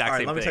literally the exact same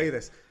thing. Let me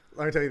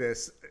tell you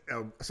this.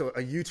 So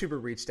a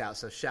YouTuber reached out.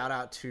 So shout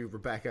out to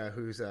Rebecca,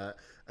 who's a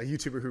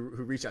YouTuber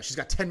who reached out. She's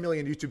got 10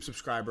 million YouTube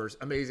subscribers.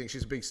 Amazing.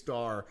 She's a big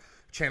star.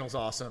 Channel's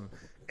awesome.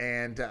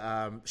 And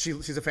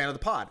she's a fan of the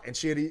pod. And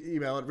she had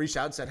emailed and reached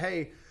out and said,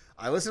 hey,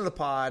 I listened to the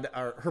pod.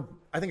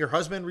 I think her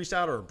husband reached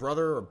out, or her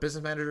brother or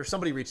business manager.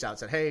 Somebody reached out and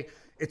said, hey,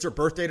 it's her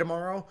birthday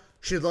tomorrow.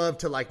 She'd love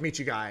to like meet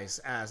you guys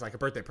as like a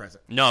birthday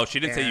present. No, she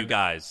didn't say you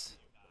guys.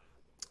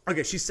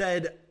 Okay, she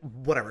said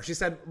whatever. She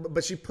said,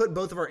 but she put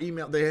both of our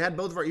email. They had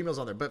both of our emails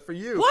on there. But for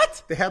you,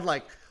 what? They had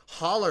like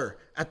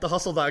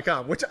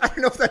holler@thehustle.com, which I don't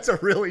know if that's a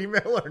real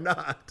email or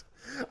not.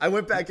 I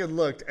went back and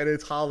looked, and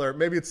it's holler.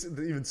 Maybe it's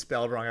even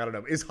spelled wrong. I don't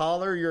know. Is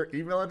holler your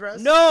email address?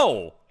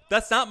 No,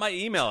 that's not my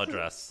email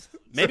address.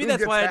 Maybe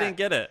that's why I didn't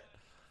get it.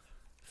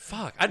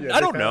 Fuck, I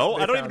don't know.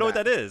 I don't even know what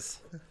that is.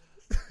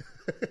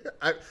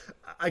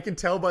 I can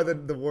tell by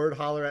the word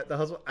holler at the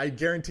hustle. I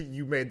guarantee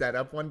you made that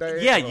up one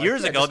day. Yeah,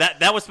 years ago.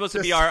 That was supposed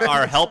to be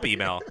our help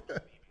email.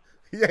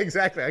 Yeah,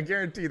 exactly. I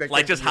guarantee that.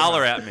 Like, just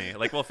holler at me.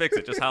 Like, we'll fix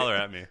it. Just holler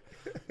at me.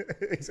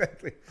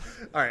 Exactly.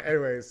 All right.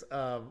 Anyways,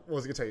 what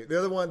was I going to tell you?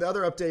 The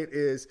other update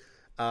is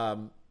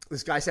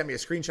this guy sent me a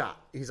screenshot.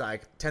 He's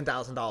like,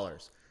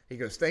 $10,000. He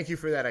goes, thank you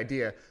for that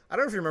idea. I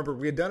don't know if you remember,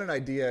 we had done an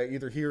idea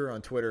either here or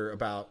on Twitter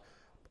about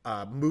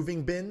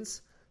moving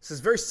bins. It's this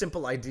very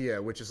simple idea,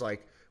 which is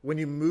like, when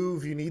you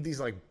move, you need these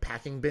like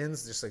packing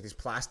bins, just like these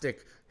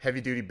plastic heavy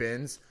duty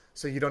bins,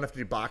 so you don't have to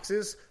do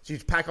boxes. So you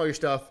pack all your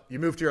stuff, you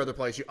move to your other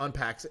place, you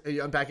unpack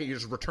it, you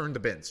just return the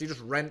bins. So you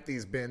just rent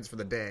these bins for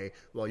the day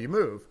while you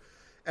move.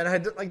 And I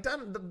had like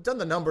done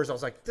the numbers. I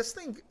was like, this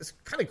thing is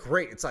kind of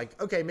great. It's like,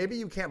 okay, maybe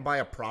you can't buy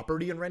a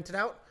property and rent it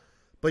out,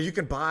 but you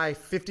can buy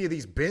 50 of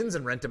these bins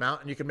and rent them out,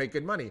 and you can make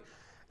good money.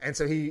 And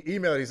so he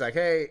emailed. He's like,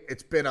 hey,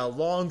 it's been a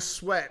long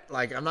sweat.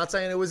 Like, I'm not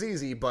saying it was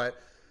easy,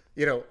 but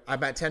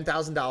I'm at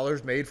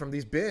 $10,000 made from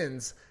these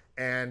bins,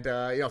 and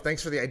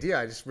thanks for the idea.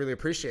 I just really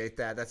appreciate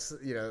that. That's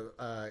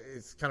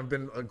it's kind of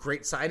been a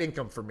great side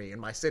income for me in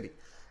my city,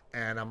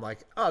 and I'm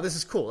like, oh, this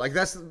is cool. Like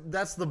that's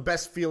the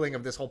best feeling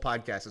of this whole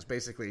podcast is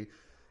basically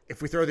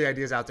if we throw the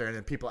ideas out there and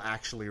then people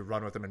actually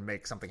run with them and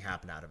make something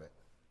happen out of it.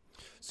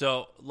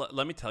 So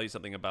let me tell you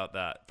something about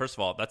that. First of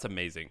all, that's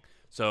amazing.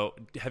 So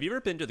have you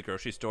ever been to the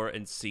grocery store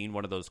and seen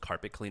one of those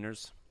carpet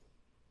cleaners?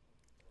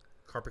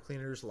 Carpet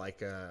cleaners,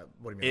 like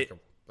what do you mean?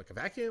 Like a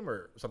vacuum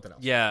or something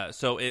else? Yeah,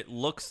 so it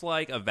looks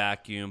like a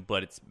vacuum,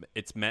 but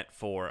it's meant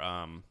for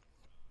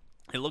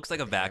it looks like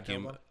a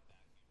vacuum.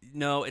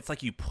 No, it's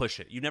like you push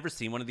it. You've never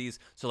seen one of these?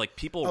 So like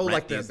people rent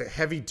like these. the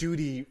heavy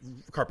duty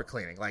carpet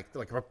cleaning, like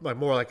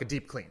more like a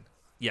deep clean.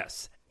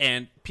 Yes.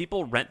 And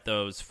people rent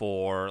those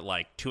for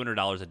like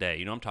 $200 a day.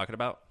 You know what I'm talking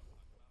about?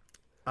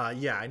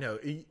 Yeah, I know.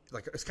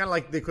 Like it's kind of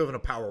like the equivalent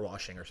of power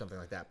washing or something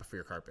like that, but for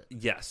your carpet.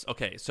 Yes.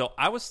 Okay. So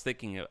I was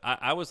thinking,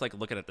 I was like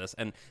looking at this,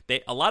 and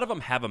a lot of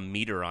them have a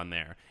meter on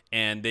there,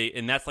 and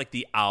that's like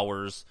the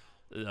hours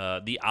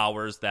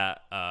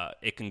that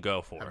it can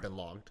go for.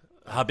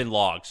 Have been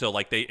logged. So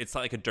like it's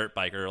not like a dirt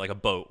bike or like a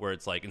boat where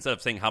it's like instead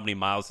of saying how many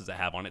miles does it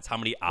have on it, it's how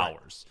many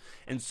hours.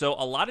 Right. And so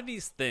a lot of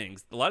these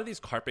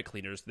carpet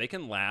cleaners, they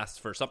can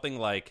last for something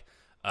like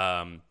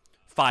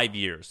 5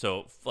 years.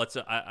 So let's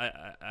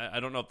I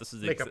don't know if this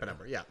is make up a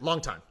number. Yeah,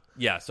 long time.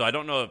 Yeah, so I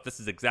don't know if this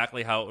is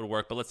exactly how it would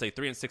work, but let's say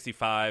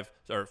 365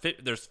 or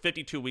there's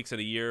 52 weeks in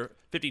a year.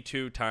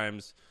 52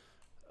 times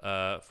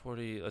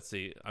 40. Let's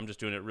see. I'm just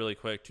doing it really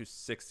quick.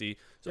 260.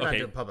 You're not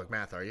doing public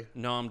math, are you?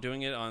 No, I'm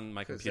doing it on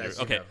my computer.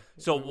 Okay, know,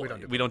 so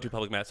we don't do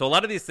public math. So a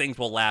lot of these things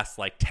will last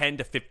like 10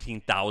 to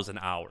 15,000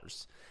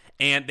 hours,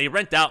 and they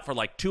rent out for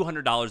like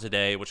 $200 a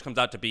day, which comes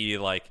out to be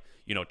like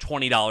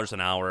 $20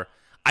 an hour.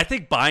 I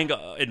think buying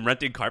and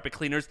renting carpet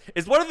cleaners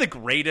is one of the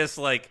greatest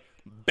like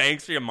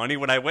bangs for your money.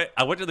 When I went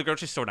to the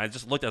grocery store and I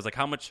just looked, I was like,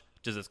 how much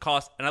does this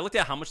cost? And I looked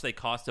at how much they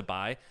cost to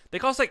buy. They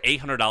cost like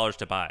 $800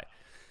 to buy.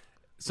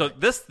 So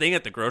this thing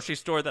at the grocery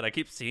store that I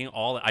keep seeing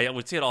I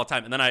would see it all the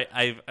time. And then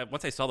I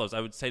once I saw those,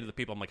 I would say to the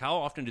people, I'm like, how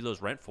often do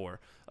those rent for?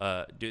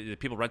 Do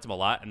people rent them a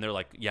lot? And they're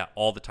like, yeah,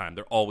 all the time.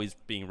 They're always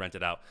being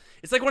rented out.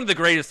 It's like one of the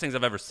greatest things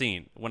I've ever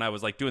seen. When I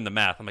was like doing the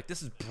math, I'm like,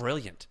 this is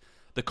brilliant.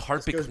 The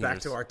carpet This goes cleaners.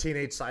 back to our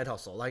teenage side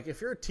hustle. Like, if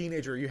you're a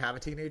teenager, you have a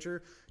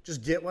teenager,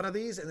 just get one of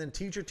these and then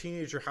teach your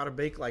teenager how to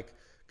make like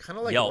kind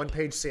of like Yelp.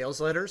 one-page sales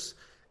letters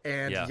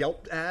and Yeah.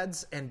 Yelp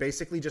ads, and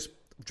basically just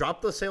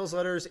drop the sales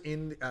letters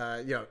in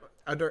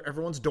under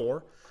everyone's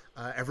door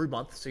every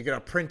month. So you're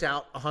gonna print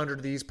out 100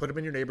 of these, put them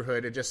in your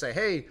neighborhood, and just say,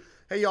 hey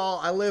y'all,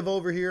 I live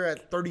over here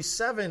at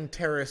 37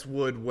 Terrace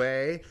Wood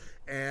Way,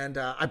 and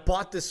I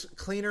bought this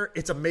cleaner.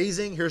 It's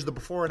amazing. Here's the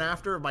before and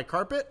after of my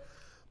carpet,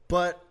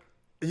 but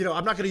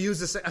I'm not going to use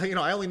this.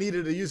 I only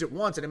needed to use it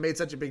once, and it made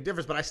such a big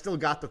difference, but I still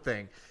got the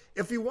thing.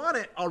 If you want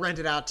it, I'll rent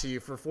it out to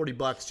you for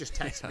 $40. Just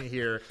text me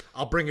here.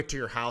 I'll bring it to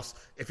your house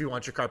if you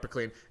want your carpet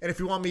cleaned. And if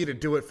you want me to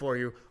do it for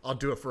you, I'll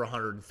do it for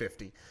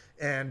 $150.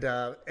 And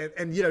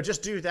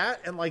just do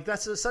that. And like,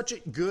 that's such a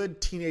good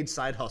teenage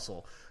side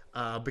hustle.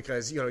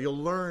 Because you'll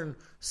learn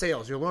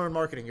sales, you'll learn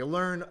marketing, you'll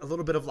learn a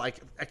little bit of like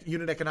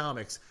unit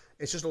economics.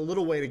 It's just a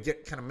little way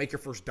to make your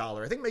first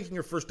dollar. I think making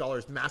your first dollar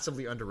is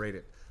massively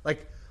underrated.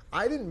 Like,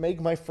 I didn't make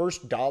my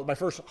first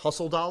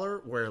hustle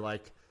dollar where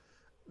like,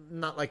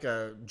 not like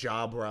a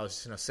job where I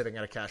was sitting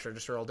at a cash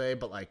register all day,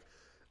 but like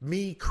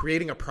me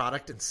creating a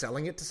product and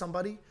selling it to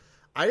somebody.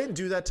 I didn't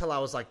do that till I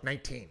was like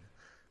 19.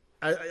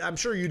 I'm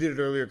sure you did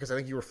it earlier because I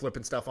think you were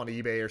flipping stuff on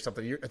eBay or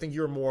something. I think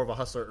you were more of a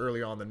hustler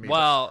early on than me.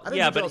 Well, but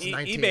yeah, but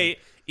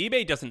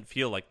eBay doesn't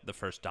feel like the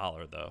first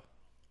dollar though.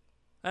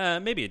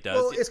 Maybe it does.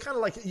 Well, it's kind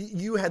of like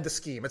you had the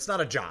scheme. It's not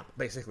a job,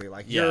 basically.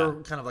 Like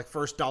you're kind of like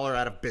first dollar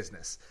out of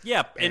business.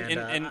 Yeah,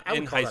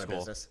 in high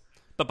school.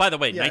 But by the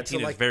way,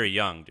 19 is very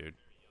young, dude.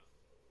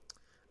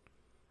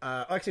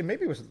 Actually,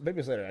 maybe it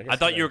was later. I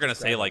thought you were going to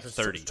say like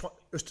 30.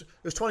 It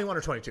was 21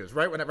 or 22. It was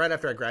right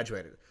after I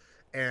graduated,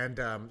 and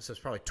so it's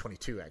probably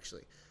 22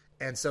 actually.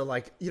 And so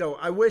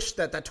I wish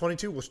that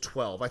 22 was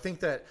 12. I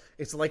think that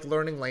it's like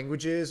learning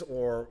languages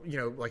or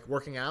like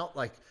working out.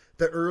 Like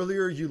the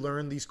earlier you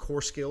learn these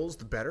core skills,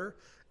 the better.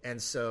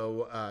 And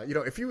so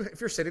if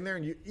you're sitting there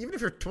and even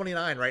if you're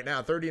 29 right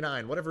now,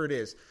 39, whatever it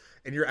is,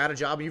 and you're at a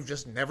job and you've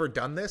just never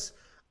done this,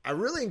 I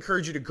really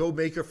encourage you to go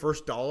make your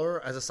first dollar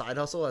as a side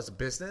hustle, as a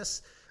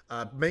business.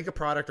 Make a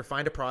product or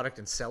find a product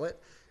and sell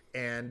it.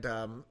 And,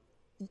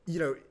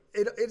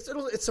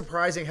 it's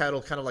surprising how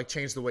it'll kind of like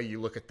change the way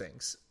you look at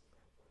things.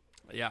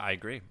 Yeah, I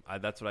agree.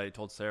 That's what I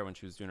told Sarah when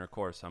she was doing her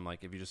course. I'm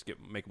like, if you just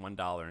make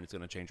 $1 and it's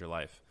going to change your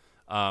life.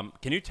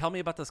 Can you tell me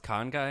about this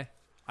con guy?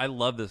 I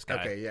love this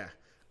guy. Okay, yeah.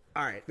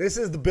 All right. This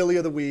is the Billy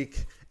of the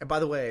week. And by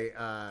the way,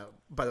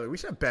 we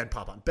should have Ben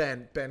pop on.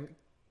 Ben,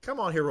 come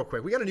on here real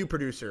quick. We got a new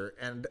producer.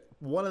 And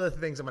one of the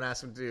things I'm going to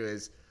ask him to do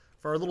is,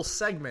 for our little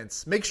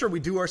segments, make sure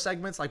we do our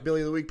segments like Billy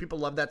of the Week. People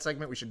love that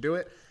segment. We should do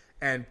it.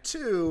 And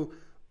two,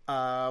 we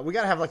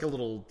got to have like a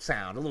little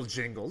sound, a little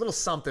jingle, a little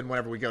something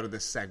whenever we go to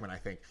this segment, I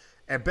think.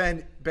 And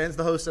Ben's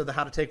the host of the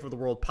How to Take Over the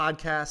World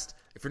podcast.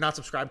 If you're not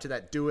subscribed to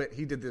that, do it.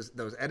 He did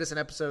those Edison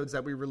episodes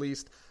that we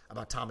released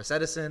about Thomas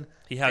Edison.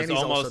 He's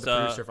also the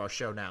producer of our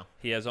show now.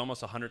 He has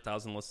almost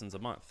 100,000 listens a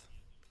month.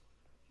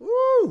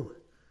 Woo!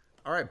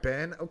 All right,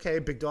 Ben. Okay,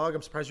 big dog.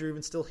 I'm surprised you're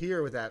even still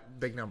here with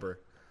that big number.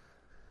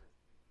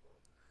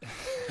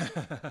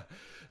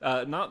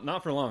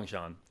 Not for long,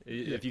 Sean.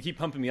 If you keep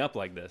pumping me up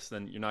like this,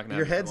 then you're not going to.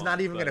 Your head's not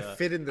even going to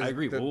fit in the, I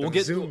agree. We'll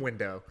get Zoom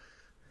window.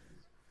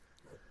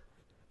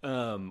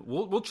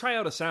 We'll try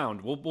out a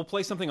sound. We'll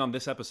play something on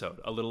this episode,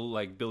 a little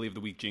like Billy of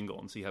the Week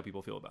jingle, and see how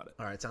people feel about it.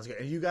 All right, sounds good.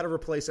 And you got to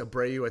replace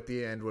Abreu at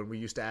the end when we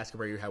used to ask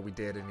Abreu how we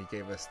did, and he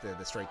gave us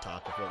the straight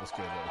talk of what was good,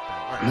 what was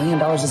bad. All right. $1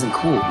 million isn't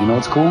cool. You know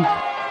what's cool?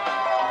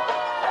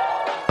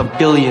 $1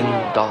 billion.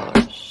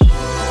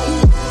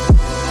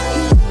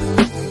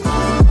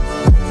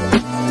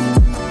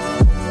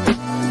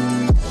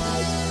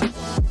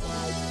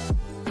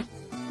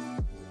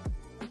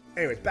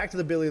 Anyways, back to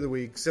the Billy of the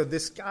Week. So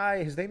this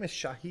guy, his name is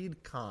Shahid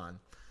Khan.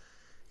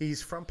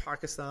 He's from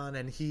Pakistan,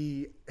 and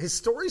his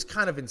story's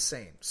kind of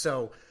insane.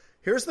 So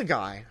here's the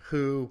guy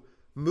who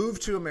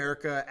moved to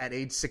America at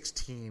age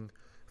 16.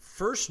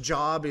 First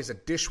job is a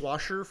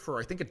dishwasher for,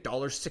 I think,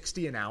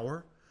 $1.60 an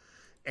hour.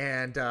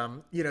 And,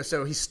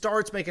 so he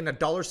starts making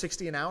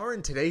 $1.60 an hour,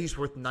 and today he's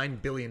worth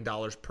 $9 billion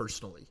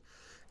personally.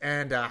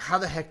 And how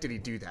the heck did he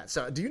do that?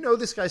 So do you know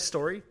this guy's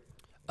story?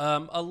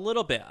 A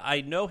little bit.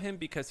 I know him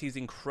because he's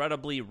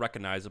incredibly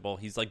recognizable.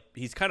 He's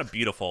kind of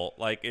beautiful.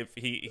 Like if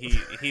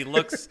he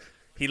looks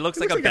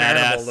like a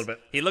badass. A little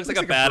bit. He looks like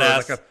a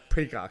badass, like a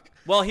peacock.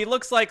 Well, he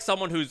looks like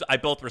someone who's I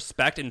both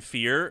respect and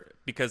fear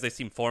because they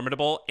seem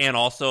formidable, and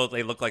also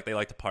they look like they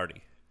like to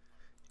party.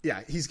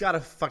 Yeah, he's got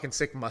a fucking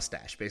sick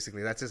mustache.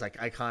 Basically, that's his like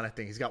iconic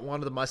thing. He's got one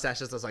of the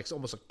mustaches that's like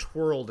almost like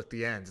twirled at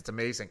the ends. It's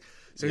amazing.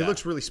 So he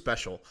looks really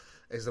special.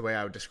 Is the way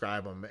I would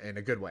describe him in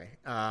a good way.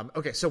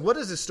 Okay, so what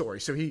is his story?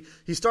 So he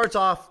starts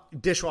off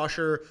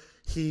dishwasher.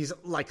 He's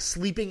like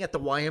sleeping at the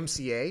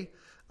YMCA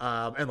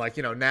And like,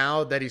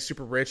 now that he's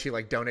super rich, he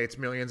like donates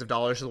millions of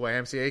dollars to the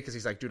YMCA because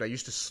he's like, dude, I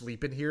used to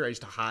sleep in here. I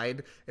used to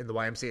hide in the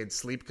YMCA and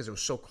sleep because it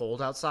was so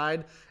cold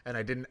outside, and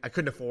I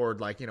couldn't afford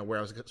like, where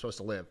I was supposed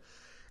to live.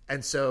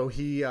 And so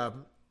he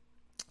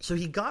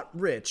got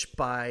rich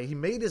he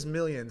made his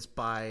millions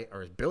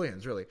or his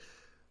billions really,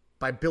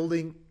 by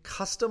building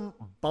custom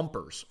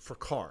bumpers for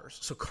cars.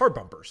 So car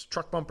bumpers,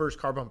 truck bumpers,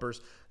 car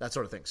bumpers, that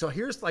sort of thing. So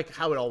here's like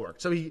how it all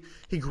works. So he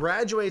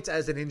graduates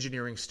as an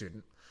engineering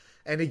student,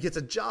 and he gets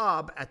a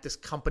job at this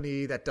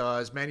company that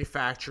does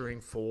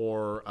manufacturing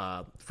for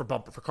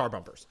car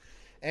bumpers.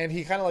 And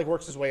he kind of like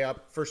works his way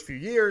up first few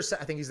years.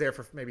 I think he's there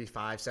for maybe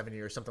 5-7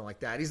 years, something like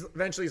that. He's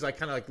like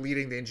kind of like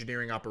leading the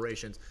engineering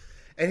operations.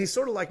 And he's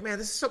sort of like, man,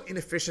 this is so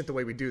inefficient the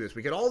way we do this.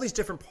 We get all these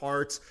different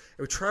parts,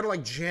 and we try to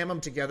like jam them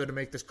together to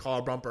make this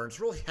car bumper. And it's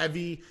really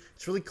heavy.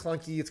 It's really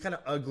clunky. It's kind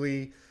of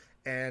ugly.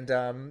 And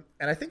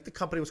I think the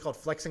company was called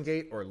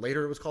Flexingate, or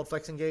later it was called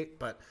Flexingate.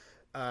 But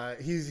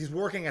he's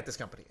working at this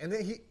company. And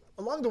then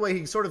along the way,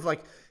 he's sort of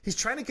like, he's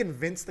trying to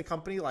convince the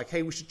company like,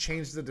 hey, we should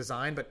change the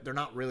design, but they're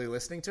not really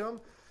listening to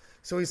him.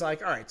 So he's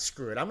like, all right,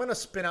 screw it. I'm going to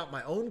spin out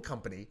my own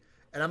company,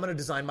 and I'm going to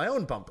design my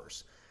own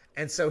bumpers.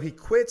 And so he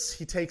quits.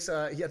 He takes,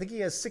 I think he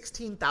has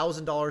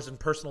 $16,000 in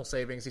personal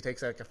savings. He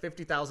takes like a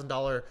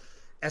 $50,000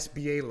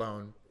 SBA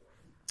loan,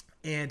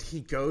 and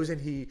he goes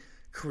and he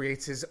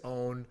creates his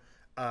own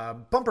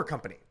bumper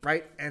company,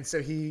 right? And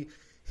so he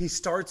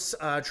starts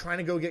trying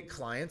to go get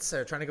clients,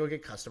 trying to go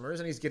get customers,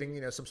 and he's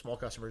getting some small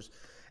customers.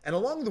 And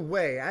along the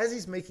way, as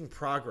he's making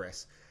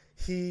progress,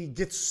 he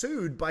gets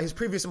sued by his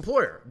previous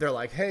employer. They're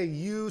like, hey,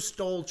 you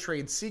stole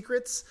trade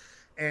secrets,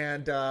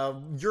 and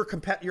you're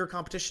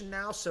competition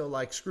now, so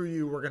like screw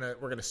you, we're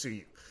gonna sue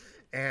you.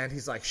 And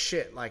he's like,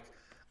 shit, like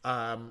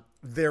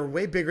they're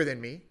way bigger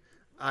than me.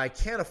 I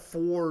can't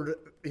afford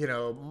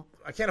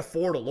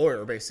a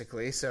lawyer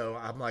basically. So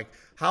I'm like,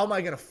 how am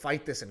I gonna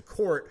fight this in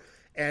court?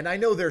 And I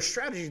know their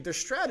strategy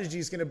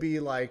is gonna be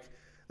like,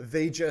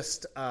 they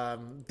just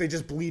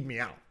bleed me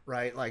out,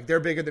 right? Like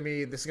they're bigger than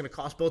me. This is gonna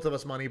cost both of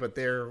us money, but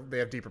they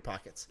have deeper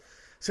pockets.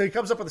 So he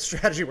comes up with a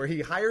strategy where he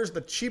hires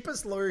the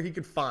cheapest lawyer he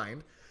could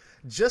find,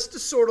 just to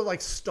sort of like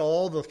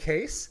stall the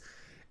case.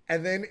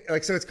 And then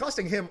like, so it's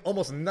costing him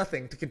almost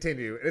nothing to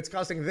continue. It's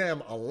costing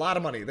them a lot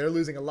of money. They're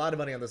losing a lot of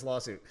money on this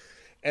lawsuit.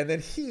 And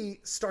then he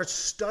starts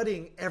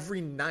studying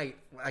every night.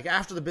 Like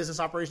after the business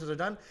operations are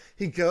done,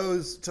 he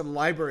goes to the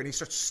library and he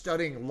starts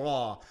studying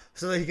law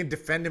so that he can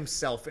defend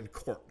himself in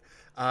court.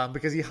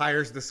 Because he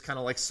hires this kind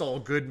of like Saul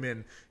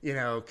Goodman,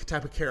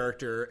 type of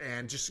character,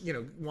 and just,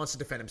 wants to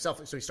defend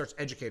himself. So he starts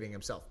educating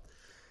himself.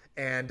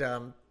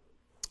 And,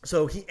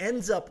 so he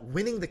ends up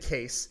winning the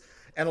case,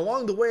 and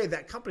along the way,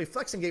 that company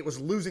Flexingate was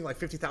losing like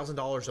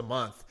 $50,000 a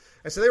month,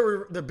 and so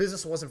their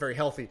business wasn't very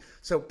healthy.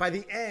 So by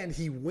the end,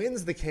 he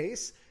wins the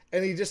case,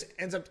 and he just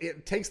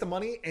takes the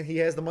money, and he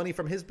has the money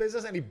from his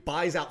business, and he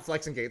buys out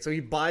Flexingate. So he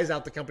buys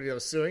out the company that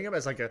was suing him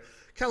as like a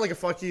kind of like a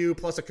fuck you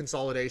plus a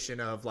consolidation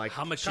of like.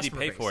 How much did he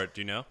pay for it?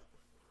 Do you know?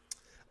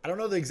 I don't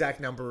know the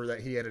exact number that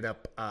he ended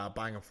up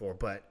buying them for,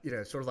 but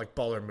sort of like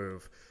baller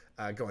move.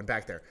 Going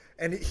back there.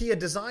 And he had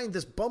designed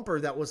this bumper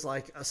that was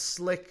like a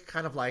slick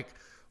kind of like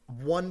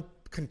one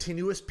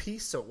continuous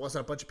piece, so it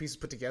wasn't a bunch of pieces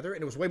put together,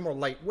 and it was way more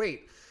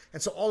lightweight.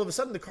 And so all of a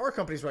sudden the car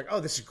companies were like, oh,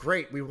 this is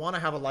great. We want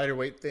to have a lighter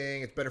weight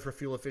thing. It's better for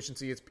fuel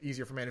efficiency. It's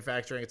easier for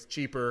manufacturing. It's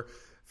cheaper.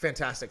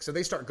 Fantastic. So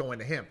they start going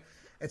to him.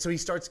 And so he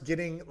starts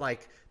getting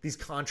like these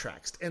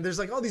contracts. And there's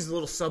like all these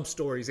little sub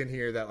stories in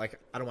here that like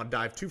I don't want to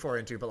dive too far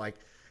into, but like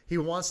he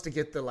wants to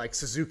get the like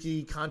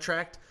Suzuki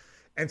contract.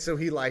 And so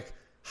he like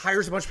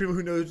hires a bunch of people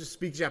who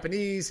speak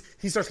Japanese.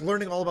 He starts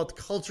learning all about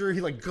the culture.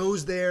 He like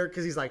goes there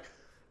because he's like,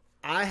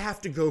 I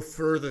have to go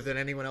further than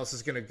anyone else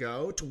is going to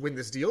go to win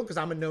this deal because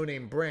I'm a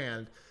no-name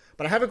brand,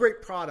 but I have a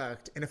great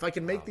product. And if I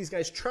can make these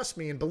guys trust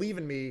me and believe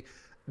in me,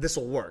 this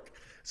will work.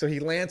 So he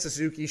lands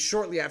Suzuki.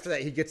 Shortly after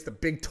that, he gets the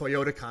big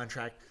Toyota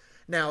contract.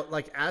 Now,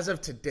 like as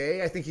of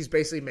today, I think he's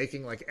basically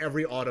making like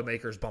every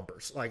automaker's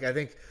bumpers. Like I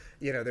think,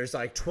 there's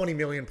like 20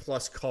 million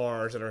plus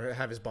cars that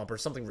have his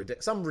bumpers,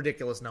 some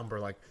ridiculous number,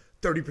 like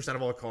 30%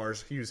 of all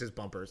cars use his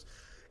bumpers.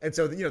 And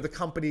so, the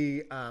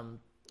company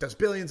does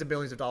billions and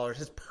billions of dollars.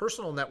 His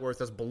personal net worth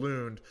has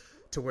ballooned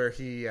to where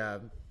he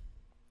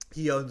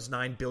owns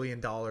 $9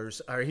 billion,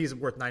 or he's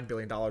worth $9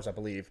 billion, I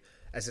believe,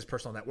 as his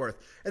personal net worth.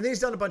 And then he's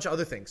done a bunch of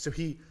other things. So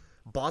he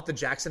bought the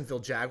Jacksonville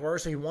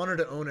Jaguars. So he wanted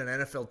to own an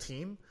NFL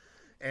team,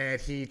 and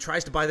he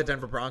tries to buy the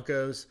Denver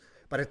Broncos.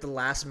 But at the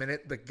last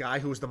minute, the guy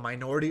who was the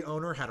minority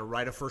owner had a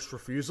right of first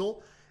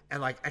refusal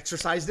and like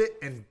exercised it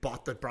and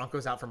bought the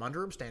Broncos out from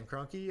under him, Stan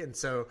Kroenke. And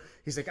so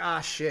he's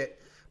like, shit.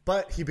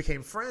 But he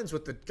became friends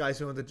with the guys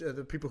who own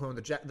the people who own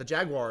the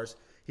Jaguars.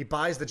 He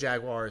buys the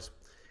Jaguars,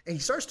 and he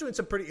starts doing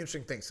some pretty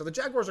interesting things. So the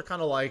Jaguars are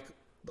kind of like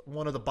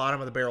one of the bottom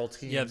of the barrel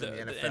teams in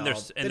the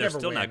NFL. And they're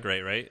still not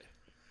great, right?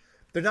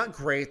 They're not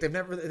great.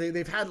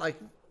 They've had like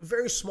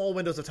very small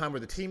windows of time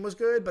where the team was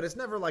good, but it's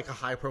never like a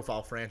high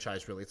profile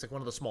franchise really. It's like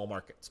one of the small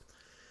markets.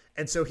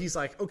 And so he's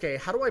like, okay,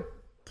 how do I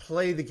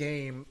play the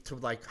game to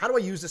like, how do I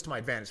use this to my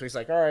advantage? So he's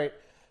like, all right,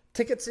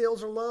 ticket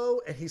sales are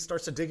low, and he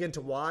starts to dig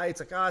into why. It's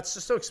like, it's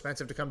just so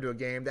expensive to come to a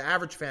game. The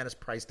average fan is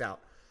priced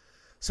out.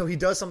 So he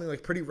does something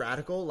like pretty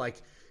radical.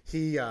 Like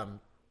he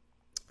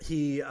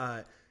made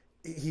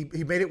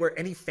it where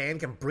any fan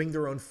can bring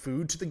their own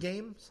food to the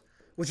games,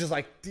 which is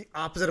like the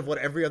opposite of what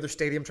every other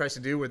stadium tries to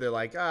do, where they're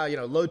like,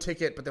 low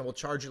ticket, but then we'll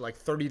charge you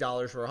like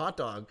 $30 for a hot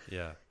dog.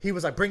 Yeah. He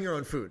was like, bring your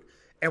own food.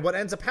 And what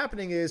ends up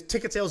happening is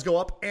ticket sales go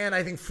up, and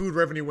I think food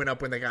revenue went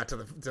up when they got to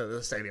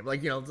the stadium.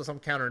 Like, some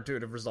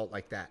counterintuitive result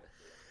like that.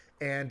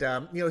 And,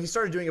 he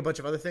started doing a bunch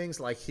of other things.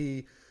 Like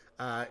he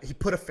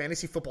put a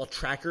fantasy football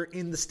tracker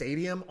in the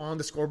stadium on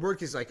the scoreboard.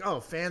 He's like,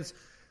 fans,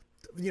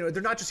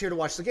 they're not just here to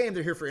watch the game.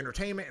 They're here for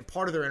entertainment. And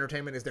part of their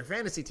entertainment is their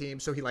fantasy team.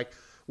 So he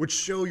would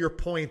show your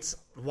points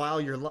while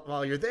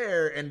you're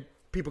there, and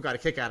people got a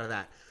kick out of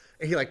that.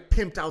 And he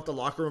pimped out the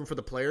locker room for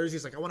the players.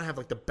 He's like, I want to have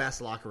the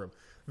best locker room.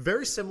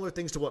 Very similar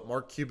things to what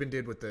Mark Cuban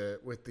did with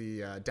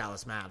the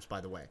Dallas Mavs, by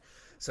the way.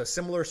 So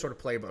similar sort of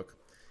playbook.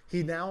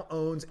 He now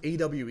owns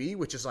AWE,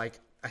 which is like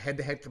a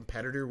head-to-head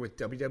competitor with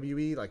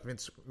WWE, like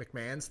Vince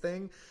McMahon's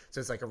thing. So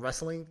it's like a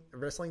wrestling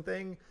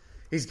thing.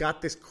 He's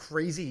got this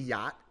crazy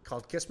yacht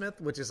called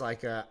Kismet, which is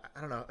like I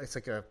don't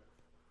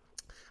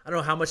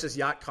know how much this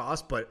yacht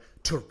costs, but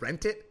to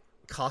rent it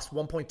costs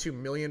 $1.2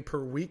 million per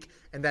week,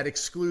 and that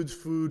excludes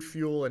food,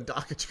 fuel, and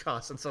dockage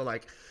costs. And so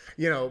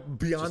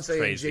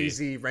Beyonce and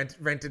Jay-Z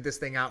rented this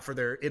thing out for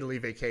their Italy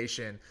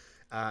vacation.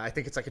 I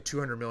think it's like a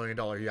 $200 million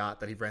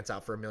yacht that he rents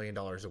out for $1 million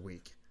a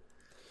week.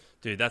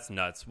 Dude, that's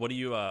nuts. What's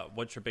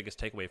your biggest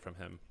takeaway from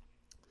him?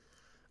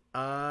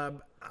 I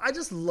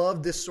just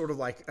love this sort of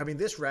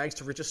this rags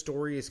to riches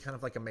story is kind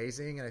of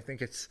amazing, and I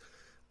think it's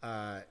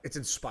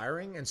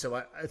inspiring. And so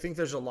I think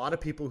there's a lot of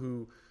people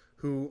who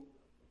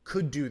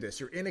could do this.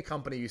 You're in a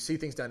company, you see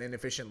things done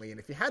inefficiently, and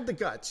if you had the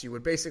guts, you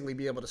would basically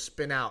be able to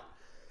spin out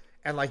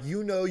and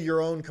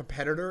your own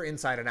competitor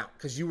inside and out,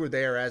 because you were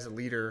there as a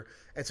leader,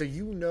 and so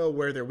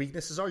where their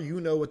weaknesses are,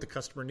 what the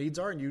customer needs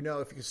are, and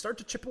if you can start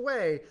to chip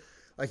away,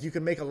 you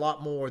can make a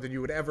lot more than you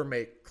would ever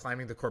make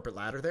climbing the corporate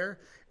ladder there.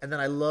 And then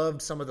I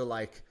loved some of the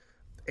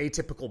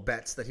atypical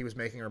bets that he was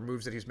making, or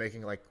moves that he was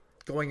making,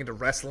 going into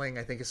wrestling.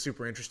 I think is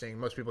super interesting.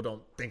 Most people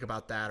don't think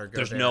about that or go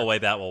There's there. no way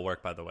that will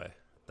work, by the way.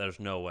 There's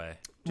no way.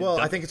 Well,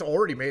 I think it's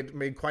already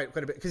made quite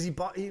a bit, because he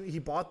bought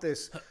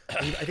this.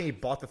 I think he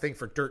bought the thing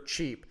for dirt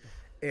cheap,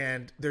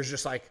 and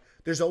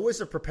there's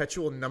always a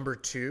perpetual number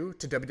 2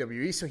 to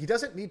WWE, so he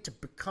doesn't need to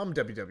become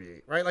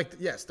WWE, right?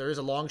 Yes, there is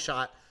a long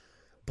shot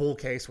bull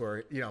case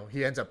where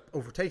he ends up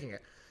overtaking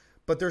it,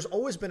 but there's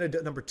always been a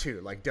number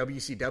 2, like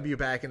WCW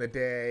back in the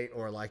day,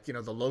 or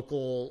the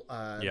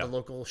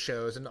local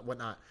shows and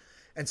whatnot.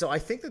 And so I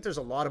think that there's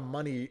a lot of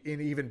money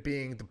in even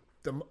being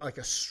a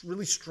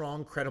really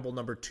strong, credible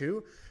number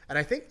 2. And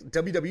I think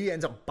WWE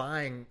ends up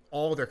buying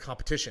all their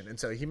competition, and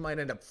so he might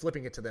end up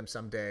flipping it to them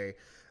someday.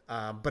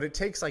 But it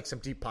takes some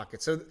deep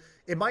pockets, so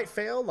it might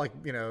fail.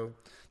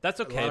 That's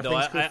okay though.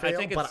 I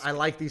think, but I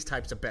like these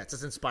types of bets.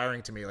 It's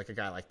inspiring to me, a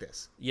guy like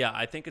this. Yeah,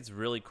 I think it's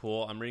really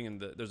cool. I'm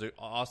reading there's an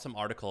awesome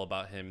article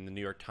about him in the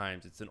New York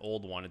Times. It's an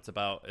old one. It's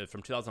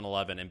from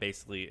 2011, and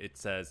basically it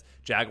says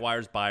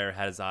Jaguars buyer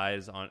had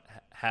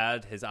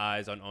his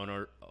eyes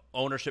on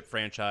ownership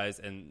franchise,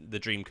 and the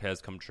dream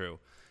has come true.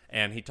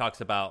 And he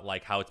talks about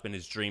how it's been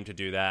his dream to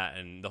do that,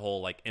 and the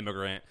whole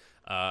immigrant.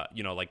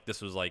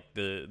 This was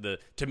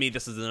to me,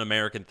 this is an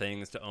American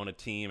thing, is to own a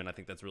team, and I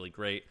think that's really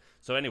great.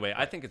 So anyway,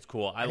 I think it's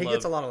cool. He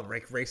gets a lot of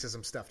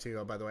racism stuff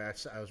too. By the way,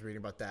 I was reading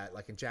about that.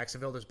 In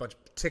Jacksonville, there's a bunch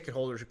of ticket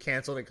holders who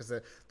canceled it because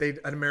an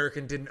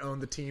American didn't own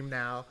the team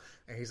now,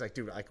 and he's like,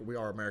 dude, we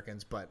are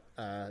Americans, but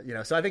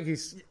So I think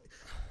he's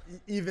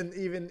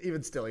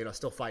even still,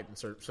 still fighting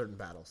certain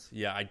battles.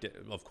 Yeah, I did,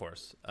 of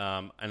course.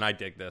 And I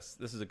dig this.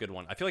 This is a good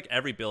one. I feel like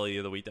every Billy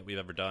of the Week that we've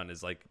ever done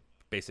is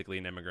basically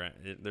an immigrant.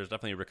 There's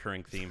definitely a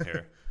recurring theme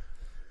here.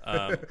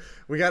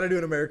 We got to do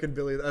an American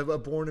Billy, a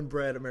born and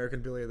bred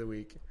American Billy of the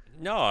Week.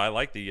 No, I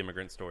like the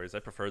immigrant stories. I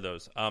prefer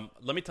those.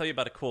 Let me tell you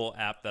about a cool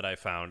app that I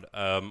found.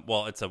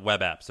 It's a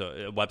web app, so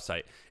a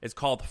website. It's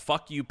called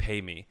Fuck You Pay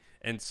Me,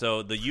 and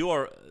so the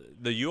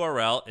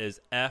URL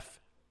is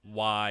fypm.vip.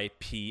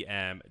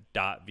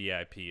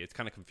 It's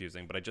kind of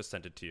confusing, but I just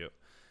sent it to you.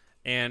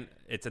 And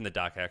it's in the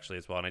doc actually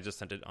as well, and I just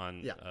sent it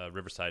on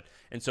Riverside.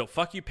 And so,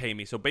 Fuck You Pay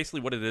Me. So basically,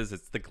 what it is,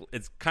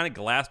 it's kind of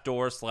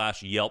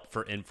Glassdoor / Yelp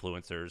for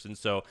influencers. And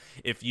so,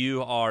 if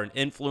you are an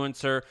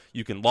influencer,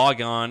 you can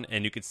log on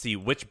and you can see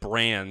which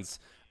brands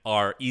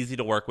are easy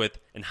to work with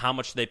and how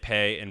much they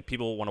pay, and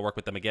people want to work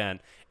with them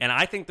again. And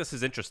I think this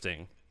is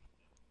interesting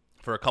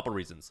for a couple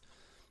reasons.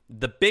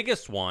 The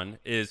biggest one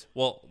is,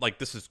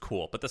 this is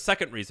cool. But the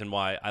second reason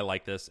why I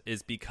like this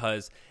is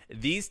because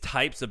these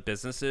types of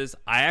businesses,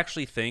 I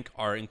actually think,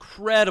 are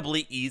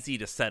incredibly easy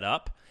to set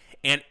up.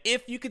 And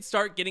if you could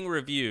start getting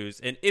reviews,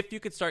 and if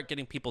you could start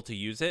getting people to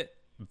use it,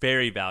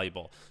 very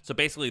valuable. So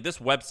basically, this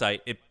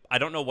website, I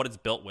don't know what it's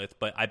built with,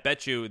 but I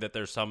bet you that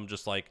there's some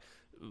just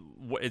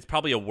it's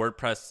probably a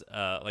WordPress,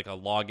 a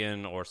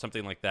login or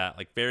something like that.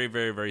 Very,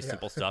 very, very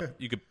simple stuff.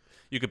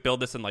 You could build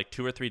this in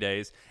 2 or 3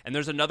 days. And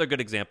there's another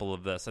good example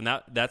of this, and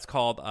that's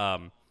called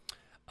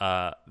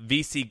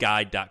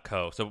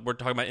vcguide.co. So we're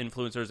talking about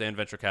influencers and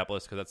venture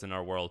capitalists because that's in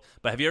our world.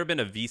 But have you ever been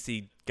to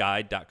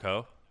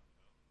vcguide.co?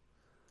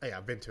 Oh, yeah,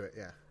 I've been to it.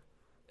 Yeah.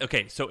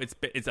 Okay, so it's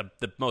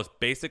the most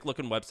basic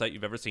looking website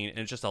you've ever seen, and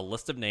it's just a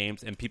list of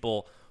names, and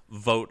people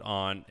vote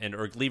on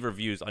or leave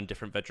reviews on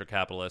different venture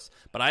capitalists.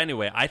 But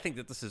I think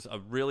that this is a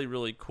really,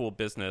 really cool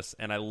business,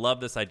 and I love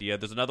this idea.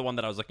 There's another one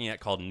that I was looking at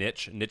called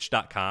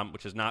niche.com,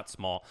 which is not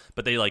small,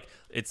 but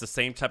it's the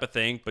same type of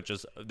thing, but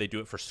just they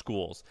do it for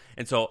schools.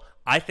 And so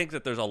I think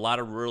that there's a lot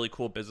of really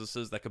cool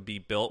businesses that could be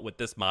built with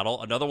this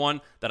model. Another one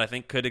that I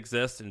think could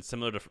exist and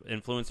similar to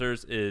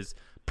influencers is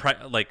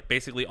like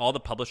basically all the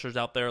publishers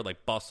out there,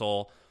 like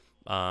Bustle.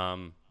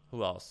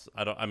 Who else?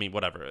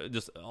 Whatever.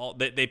 Just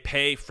they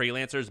pay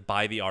freelancers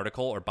by the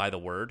article or by the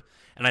word.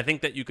 And I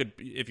think that you could,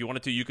 if you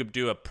wanted to, you could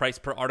do a price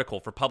per article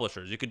for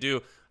publishers. You could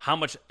do how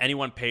much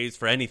anyone pays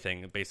for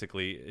anything,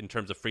 basically, in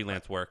terms of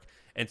freelance work.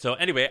 And so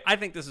anyway, I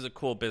think this is a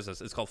cool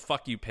business. It's called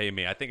Fuck You Pay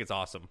Me. I think it's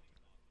awesome.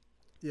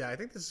 Yeah, I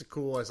think this is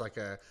cool as I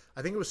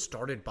think it was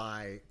started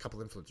by a couple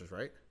influencers,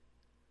 right?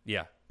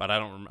 Yeah, but I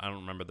don't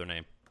remember their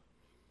name.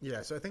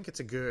 Yeah, so I think it's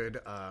a good,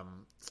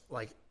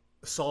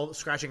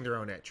 scratching their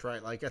own itch,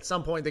 right? Like at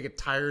some point they get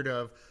tired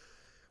of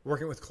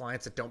working with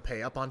clients that don't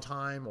pay up on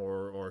time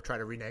or try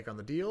to renege on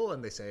the deal,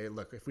 and they say,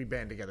 look, if we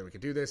band together we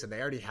could do this. And they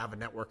already have a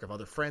network of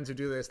other friends who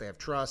do this. They have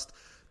trust,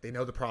 they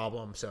know the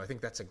problem. So I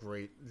think that's a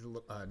great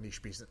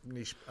niche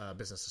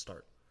business to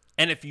start.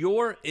 And if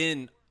you're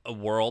in a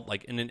world,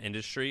 like in an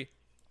industry,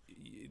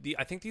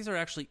 I think these are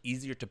actually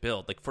easier to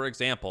build. Like, for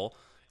example,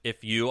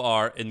 if you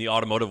are in the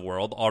automotive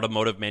world,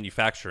 automotive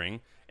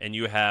manufacturing, and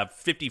you have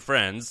 50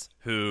 friends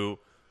who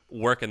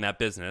work in that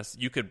business,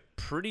 you could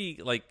pretty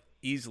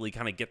easily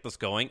kind of get this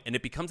going, and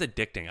it becomes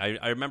addicting.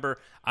 I remember,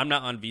 I'm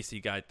not on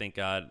VC Guide, thank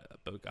God.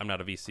 I'm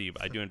not a VC,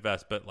 but I do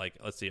invest. But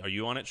let's see, are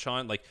you on it,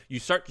 Sean? Like, you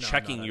start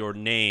checking your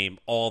name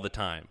all the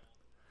time.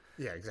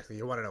 Yeah, exactly.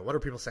 You want to know, what are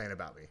people saying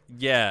about me?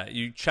 Yeah,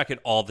 you check it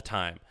all the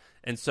time.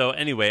 And so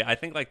anyway, I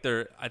think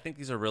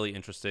these are really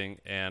interesting,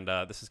 and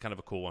this is kind of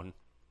a cool one.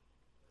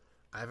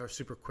 I have a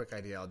super quick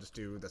idea I'll just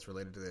do that's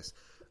related to this.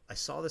 I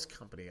saw this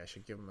company. I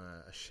should give them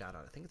a shout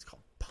out. I think it's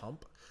called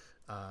Pump.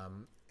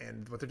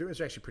 And what they're doing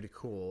is actually pretty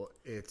cool.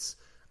 It's,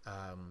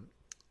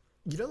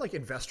 like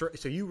investor.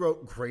 So you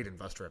wrote great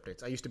investor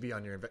updates. I used to be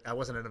on I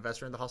wasn't an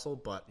investor in the hustle,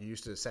 but you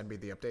used to send me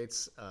the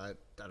updates. I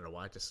don't know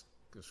why. It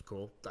was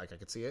cool. Like I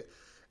could see it.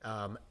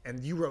 And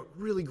you wrote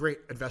really great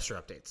investor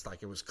updates.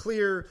 Like it was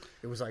clear.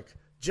 It was like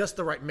just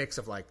the right mix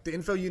of like the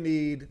info you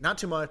need, not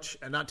too much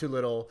and not too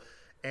little.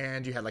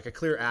 And you had like a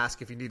clear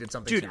ask if you needed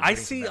something. Dude, I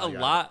see a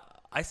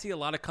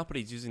lot of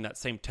companies using that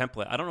same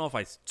template. I don't know if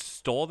I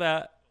stole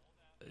that,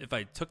 if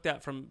I took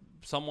that from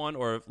someone,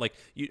 or like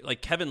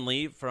Kevin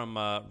Lee from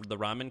the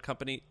ramen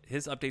company.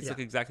 His updates look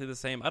exactly the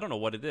same. I don't know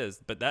what it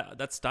is, but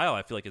that style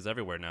I feel like is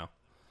everywhere now.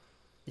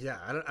 Yeah,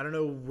 I don't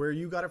know where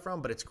you got it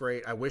from, but it's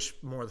great. I wish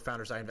more of the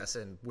founders I invest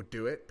in would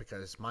do it,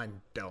 because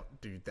mine don't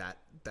do that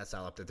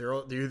style update.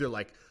 They're either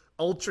like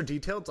ultra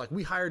detailed, it's like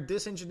we hired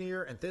this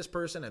engineer and this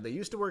person and they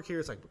used to work here.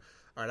 It's like,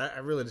 all right, I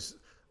really just,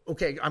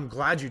 okay, I'm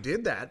glad you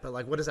did that, but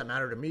like, what does that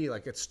matter to me?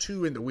 Like, it's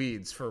too in the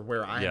weeds for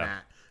where I'm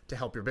at to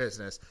help your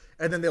business.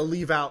 And then they'll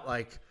leave out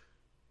like,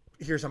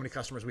 here's how many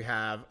customers we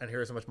have, and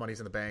here's how much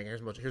money's in the bank,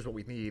 here's what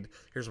we need,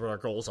 here's what our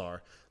goals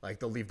are. Like,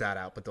 they'll leave that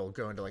out, but they'll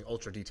go into like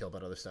ultra detail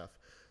about other stuff.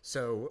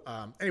 So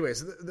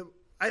anyways,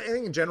 I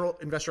think in general,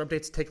 investor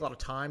updates take a lot of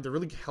time. They're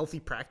really healthy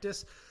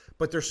practice,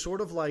 but they're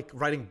sort of like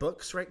writing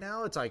books right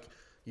now. It's like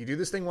you do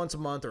this thing once a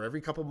month or every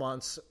couple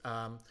months,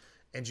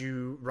 and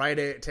you write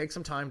it. It takes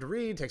some time to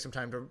read, takes some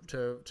time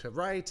to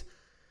write.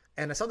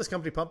 And I saw this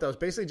company Pump that was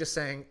basically just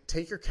saying,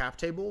 take your cap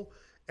table,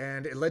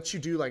 and it lets you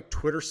do like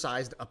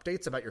Twitter-sized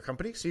updates about your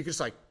company. So you can just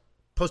like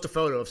post a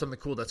photo of something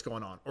cool that's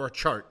going on, or a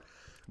chart.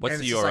 What's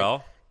the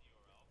URL?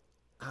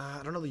 I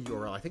don't know the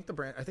URL. I think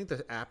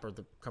the app or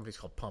the company's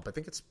called Pump. I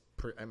think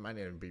it might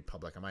even be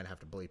public. I might have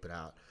to bleep it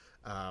out.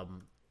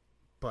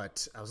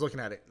 But I was looking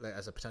at it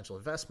as a potential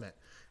investment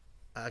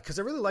because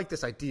I really like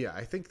this idea.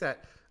 I think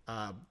that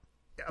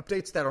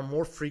updates that are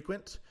more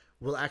frequent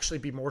will actually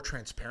be more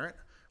transparent,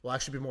 will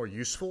actually be more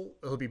useful.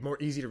 It'll be more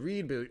easy to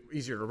read, be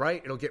easier to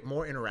write. It'll get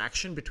more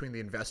interaction between the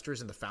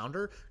investors and the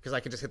founder, because I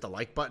can just hit the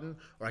like button,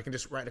 or I can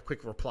just write a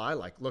quick reply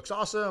like, looks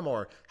awesome,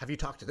 or have you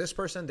talked to this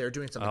person? They're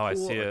doing something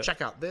cool, or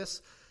check out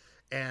this.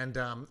 And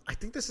I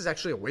think this is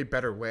actually a way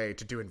better way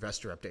to do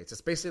investor updates.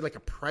 It's basically like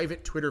a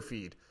private Twitter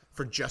feed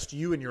for just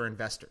you and your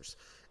investors.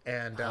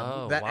 And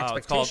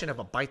expectation of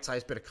a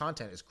bite-sized bit of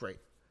content is great.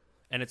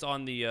 And it's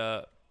on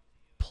the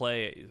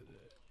Play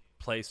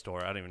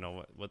Store. I don't even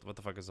know what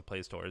the fuck is the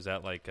Play Store. Is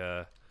that like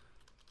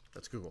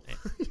That's Google.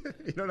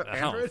 You don't know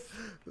Android?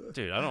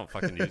 Dude, I don't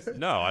fucking use.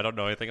 No, I don't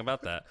know anything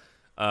about that.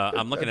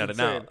 I'm looking at it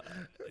now.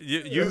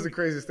 This is the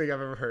craziest thing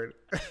I've ever heard.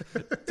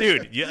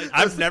 Dude,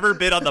 I've never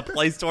been on the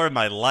Play Store in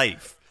my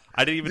life.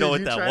 I didn't even know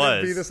what that was. You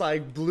try to be this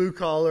like blue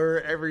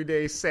collar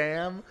everyday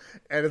Sam,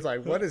 and it's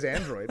like, what is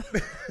Android?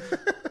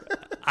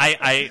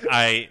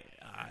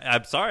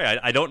 I'm sorry.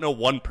 I don't know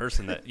one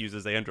person that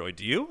uses Android.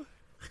 Do you?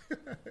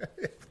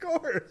 Of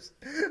course.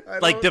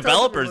 Like Tons of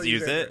developers people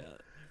use it. Android.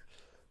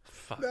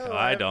 Fuck, No,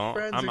 I have don't.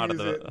 friends I'm who out of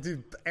use the. it.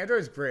 Dude,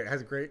 Android's great. It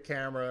has a great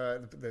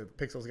camera. The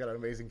Pixel's got an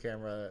amazing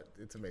camera.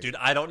 It's amazing. Dude,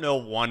 I don't know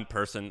one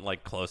person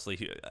like closely.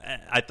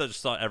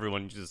 Just thought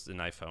everyone uses an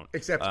iPhone.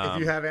 Except if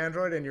you have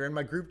Android and you're in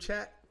my group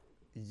chat,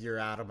 you're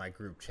out of my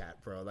group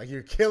chat, bro. Like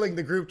you're killing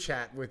the group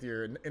chat with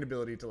your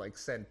inability to like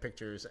send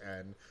pictures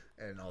and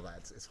all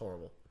that. It's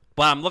horrible.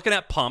 But I'm looking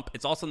at Pump.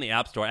 It's also in the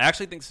App Store. I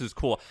actually think this is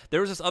cool.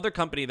 There was this other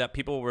company that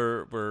people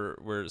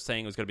were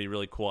saying was going to be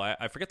really cool.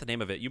 I forget the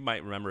name of it. You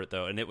might remember it,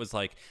 though. And it was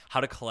like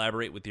how to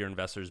collaborate with your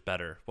investors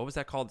better. What was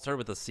that called? It started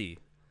with a C.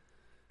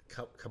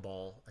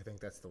 Cabal. I think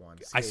that's the one.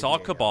 I saw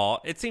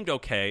Cabal. It seemed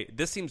okay.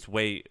 This seems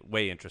way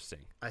interesting.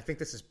 I think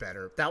this is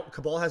better. That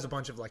Cabal has a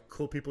bunch of like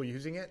cool people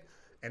using it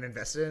and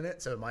invested in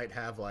it. So it might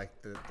have like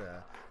the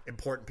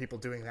important people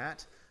doing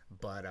that.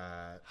 But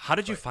how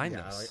did you find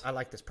this? I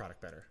like this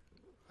product better.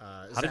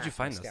 How did you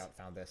find this? Scout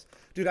found this,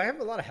 dude. I have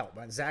a lot of help.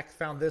 Zach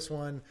found this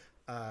one.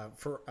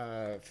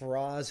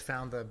 Faraz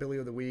found the Billy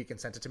of the Week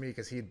and sent it to me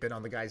because he had been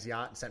on the guy's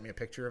yacht and sent me a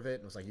picture of it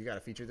and was like, "You got to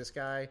feature this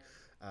guy."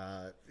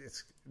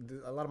 It's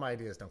a lot of my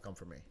ideas don't come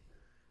from me.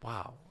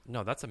 Wow,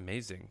 no, that's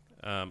amazing.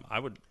 I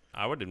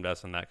would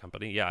invest in that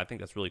company. Yeah, I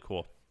think that's really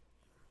cool.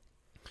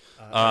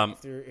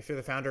 If you're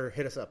the founder,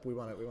 hit us up. We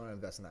want to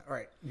invest in that. All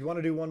right, you want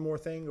to do one more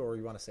thing or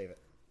you want to save it?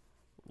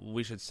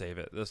 We should save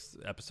it. This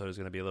episode is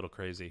going to be a little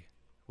crazy.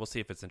 We'll see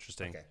if it's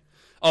interesting. Okay.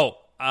 Oh,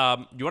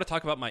 you want to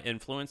talk about my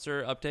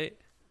influencer update?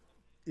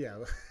 Yeah.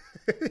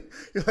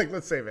 You're like,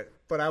 let's save it.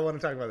 But I want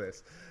to talk about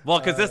this. Well,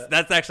 because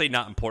that's actually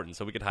not important,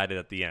 so we could hide it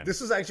at the end.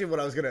 This was actually what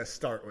I was going to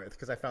start with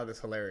because I found this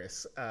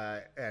hilarious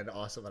and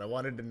awesome. And I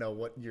wanted to know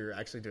what you're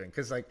actually doing.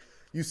 Because, like,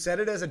 you said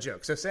it as a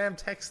joke. So Sam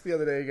texts the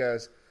other day. He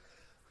goes,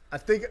 I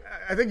think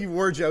you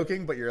were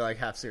joking, but you're, like,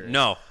 half serious.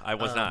 No, I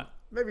was not.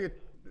 Maybe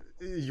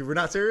you were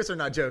not serious or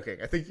not joking?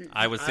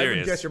 I was serious. I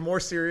would guess you're more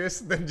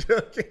serious than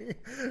joking.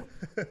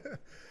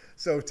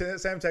 So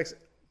Sam texts,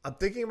 I'm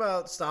thinking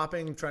about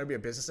stopping trying to be a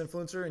business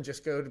influencer and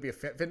just go to be a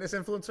fitness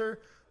influencer.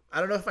 I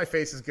don't know if my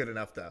face is good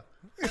enough, though.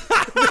 This is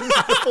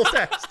the full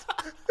text.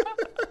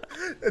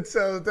 And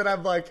so then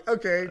I'm like,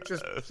 okay,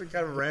 just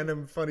kind of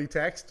random funny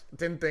text.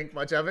 Didn't think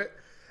much of it.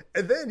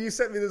 And then you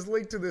sent me this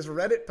link to this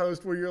Reddit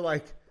post where you're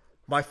like,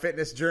 my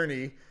fitness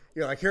journey.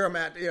 You're like, here I'm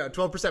at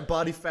 12%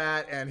 body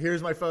fat, and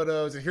here's my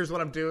photos, and here's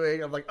what I'm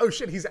doing. I'm like, oh,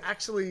 shit, he's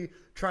actually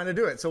trying to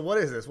do it. So what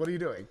is this? What are you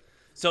doing?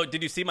 So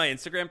did you see my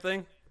Instagram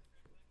thing?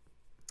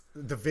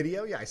 The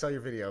video? Yeah, I saw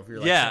your video of your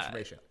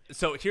transformation.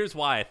 So here's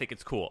why I think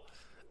it's cool.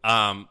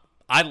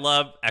 I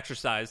love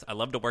exercise. I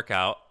love to work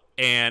out,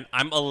 and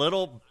I'm a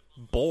little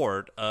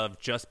bored of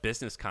just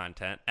business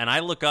content. And I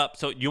look up.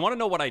 So you want to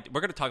know what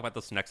we're going to talk about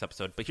this next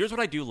episode, but here's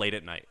what I do late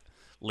at night.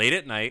 Late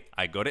at night,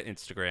 I go to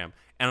Instagram,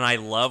 and I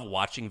love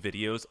watching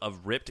videos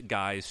of ripped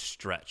guys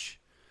stretch.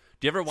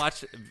 Do you ever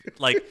watch,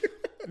 like...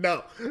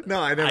 No,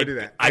 I never do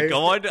that. I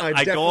go on...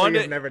 I definitely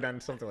have never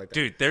done something like that.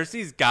 Dude, there's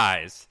these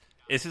guys.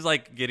 This is,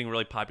 like, getting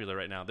really popular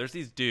right now. There's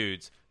these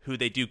dudes who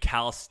they do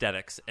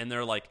calisthenics, and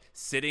they're, like,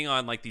 sitting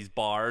on, like, these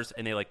bars,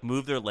 and they, like,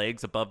 move their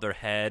legs above their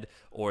head,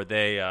 or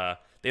they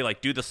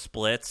like, do the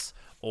splits,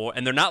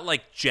 and they're not,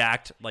 like,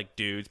 jacked, like,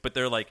 dudes, but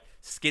they're, like,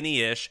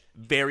 skinny-ish,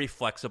 very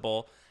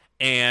flexible,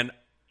 and...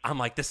 I'm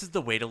like, this is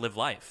the way to live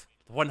life.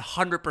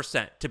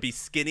 100% to be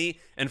skinny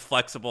and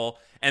flexible.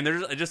 And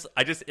I just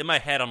in my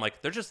head, I'm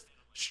like, they're just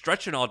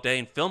stretching all day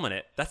and filming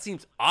it. That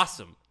seems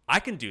awesome. I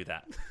can do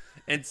that.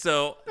 And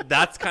so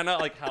that's kind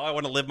of like how I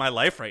want to live my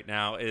life right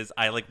now is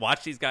I like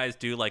watch these guys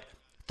do like,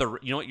 you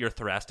know what your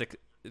thoracic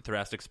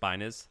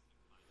spine is?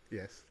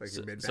 Yes. Like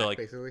your mid-back,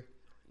 basically.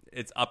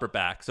 It's upper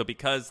back. So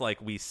because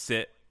like we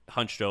sit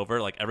hunched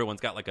over, like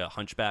everyone's got like a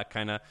hunchback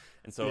kind of,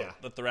 and so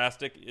the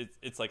thoracic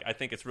it's like I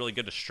think it's really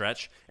good to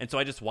stretch, and so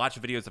I just watch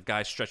videos of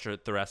guys stretch their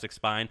thoracic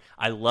spine.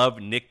 I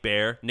love Nick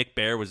Bear. Nick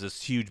Bear was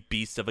this huge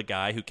beast of a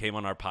guy who came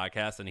on our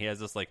podcast, and he has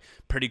this like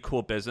pretty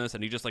cool business,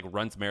 and he just like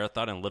runs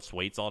marathon and lifts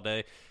weights all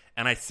day.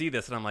 And I see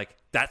this and I'm like,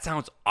 that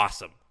sounds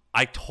awesome.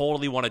 I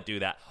totally want to do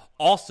that.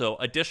 Also,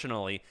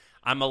 additionally,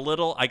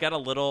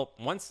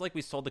 once like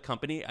we sold the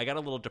company, I got a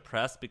little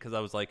depressed because I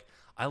was like,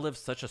 I live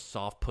such a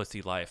soft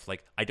pussy life.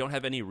 Like I don't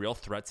have any real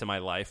threats in my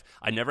life.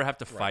 I never have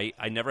to fight.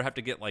 I never have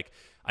to get like,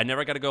 I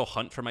never got to go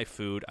hunt for my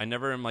food. I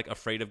never am like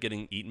afraid of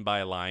getting eaten by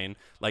a lion.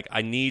 Like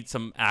I need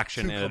some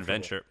action and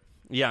adventure.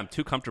 Yeah, I'm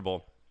too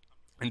comfortable.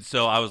 And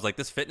so I was like,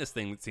 this fitness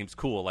thing seems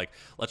cool. Like,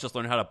 let's just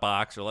learn how to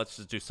box, or let's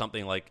just do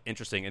something like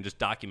interesting and just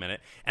document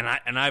it.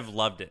 And I've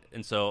loved it.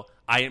 And so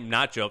I am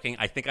not joking.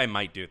 I think I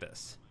might do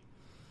this.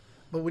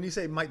 But when you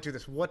say might do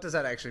this, what does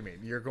that actually mean?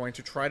 You're going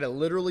to try to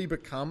literally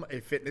become a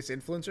fitness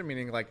influencer,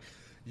 meaning like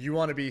you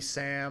want to be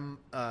Sammy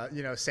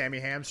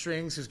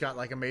Hamstrings, who's got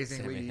like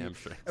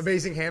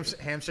amazing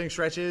hamstring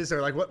stretches,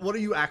 or like what do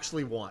you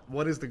actually want?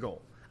 What is the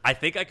goal? I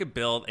think I could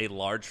build a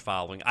large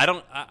following.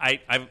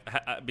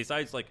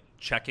 Besides like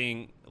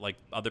checking like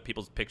other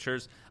people's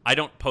pictures, I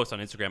don't post on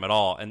Instagram at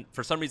all. And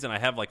for some reason I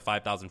have like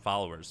 5,000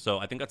 followers. So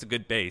I think that's a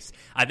good base.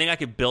 I think I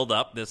could build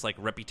up this like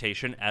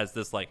reputation as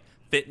this like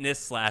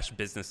fitness /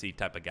 businessy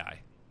type of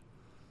guy.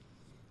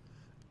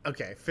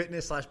 Okay,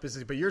 fitness /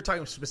 business, but you're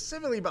talking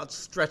specifically about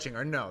stretching,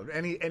 or no?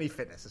 Any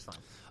fitness is fine.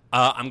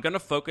 I'm going to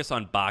focus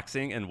on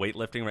boxing and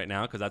weightlifting right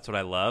now because that's what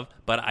I love.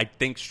 But I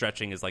think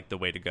stretching is like the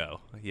way to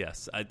go.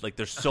 Yes.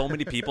 There's so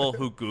many people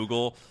who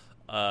Google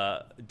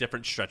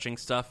different stretching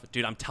stuff.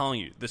 Dude, I'm telling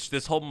you,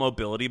 this whole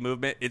mobility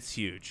movement, it's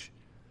huge.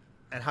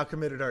 And how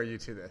committed are you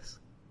to this?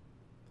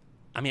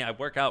 I mean, I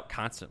work out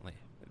constantly.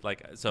 To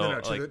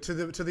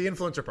the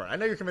influencer part. I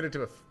know you're committed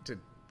to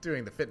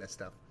doing the fitness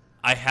stuff.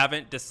 I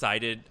haven't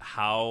decided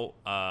how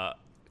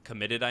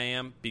committed I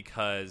am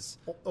because...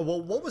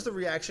 Well, what was the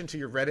reaction to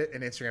your Reddit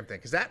and Instagram thing?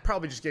 Because that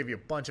probably just gave you a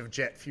bunch of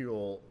jet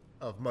fuel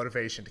of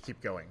motivation to keep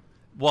going.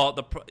 Well,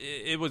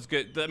 it was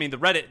good. I mean, the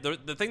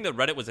Reddit, the thing that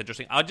Reddit was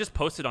interesting. I just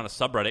posted on a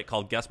subreddit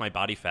called Guess My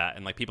Body Fat,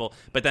 and like people...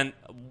 But then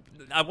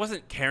I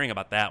wasn't caring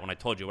about that when I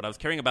told you. What I was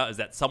caring about is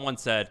that someone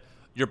said,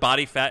 your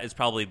body fat is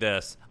probably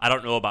this. I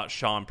don't know about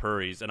Sean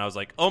Purry's. And I was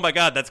like, oh my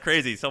God, that's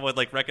crazy. Someone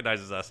like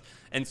recognizes us.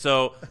 And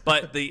so,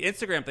 but the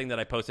Instagram thing that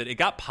I posted, it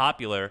got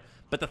popular.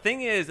 But the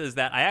thing is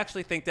that I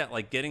actually think that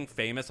like getting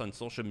famous on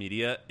social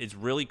media is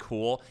really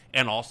cool.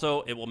 And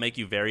also it will make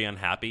you very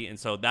unhappy. And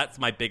so that's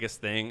my biggest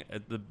thing.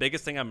 The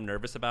biggest thing I'm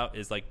nervous about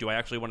is like, do I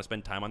actually want to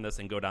spend time on this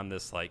and go down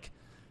this like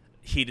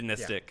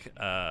hedonistic,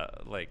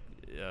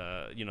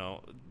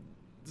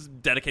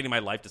 dedicating my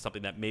life to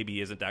something that maybe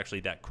isn't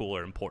actually that cool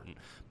or important,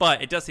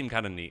 but it does seem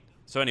kind of neat.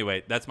 So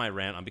anyway, that's my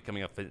rant on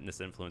becoming a fitness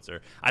influencer.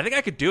 I think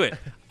I could do it.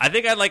 I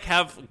think I'd like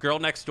have a girl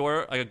next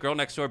door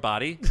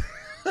body.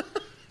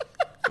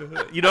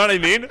 You know what I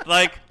mean?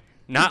 Like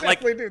not you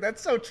definitely do.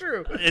 That's so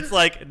true. It's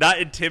like not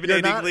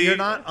intimidatingly.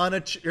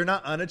 You're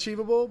not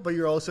unachievable, but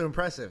you're also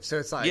impressive. So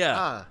it's like,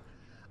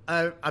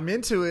 I'm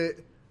into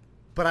it,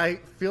 but I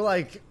feel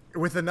like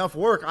with enough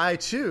work, I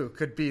too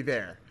could be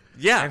there.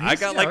 Yeah, I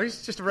got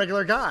he's just a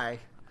regular guy.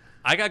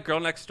 I got girl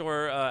next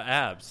door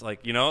abs.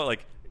 Like,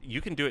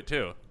 you can do it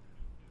too.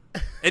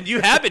 And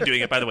you have been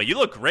doing it, by the way. You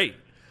look great.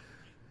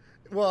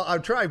 Well,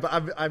 I'm trying, but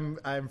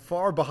I'm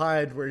far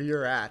behind where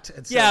you're at.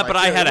 And so, but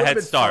I had a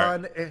head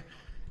start. It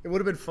would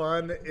have been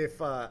fun if,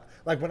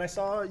 when I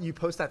saw you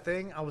post that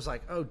thing, I was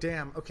like, oh,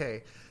 damn,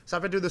 okay. So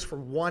I've been doing this for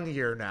 1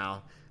 year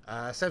now. So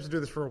I have to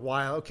do this for a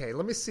while. Okay,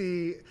 let me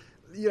see.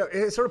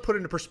 It sort of put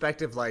into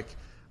perspective, like,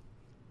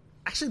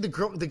 actually,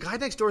 the guy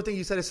next door thing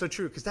you said is so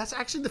true, because that's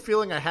actually the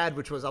feeling I had,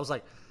 which was I was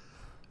like,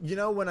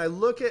 when I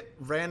look at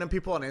random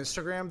people on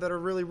Instagram that are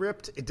really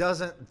ripped, it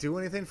doesn't do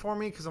anything for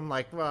me because I'm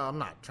like, well, I'm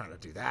not trying to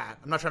do that.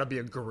 I'm not trying to be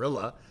a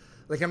gorilla.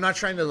 Like, I'm not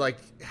trying to like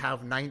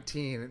have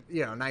 19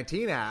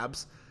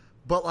 abs,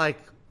 but like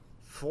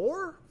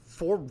four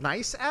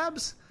nice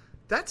abs.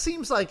 That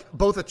seems like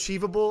both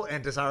achievable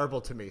and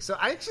desirable to me. So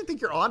I actually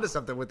think you're onto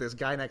something with this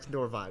guy next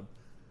door vibe.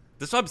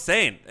 That's what I'm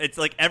saying. It's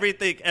like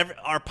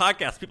our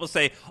podcast, people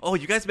say, oh,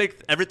 you guys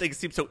make everything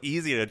seem so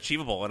easy and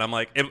achievable. And I'm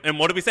like, and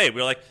what do we say?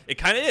 We're like, it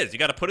kind of is. You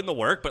got to put in the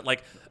work, but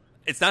like,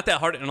 it's not that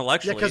hard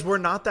intellectually. Yeah, because we're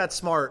not that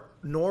smart,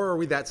 nor are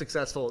we that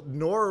successful,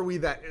 nor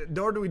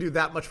do we do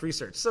that much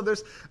research. So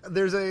there's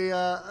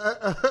a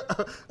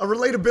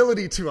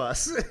relatability to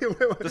us.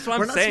 That's what we're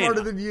I'm not saying.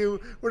 Smarter than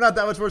you. We're not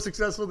that much more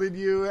successful than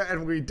you,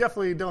 and we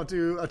definitely don't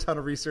do a ton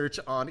of research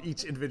on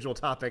each individual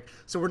topic.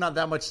 So we're not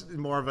that much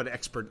more of an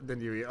expert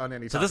than you on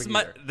any topic.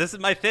 So this is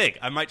my thing.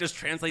 I might just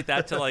translate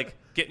that to like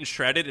getting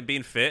shredded and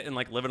being fit and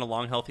like living a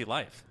long, healthy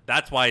life.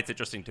 That's why it's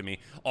interesting to me.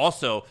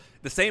 Also,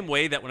 the same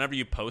way that whenever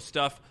you post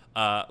stuff,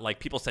 like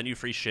people send you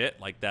free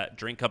shit, like that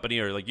drink company,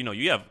 or like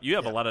you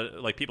have a lot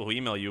of like people who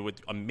email you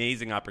with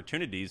amazing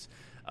opportunities.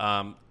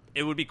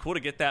 It would be cool to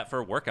get that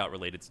for workout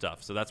related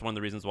stuff. So that's one of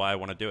the reasons why I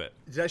want to do it.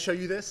 Did I show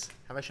you this?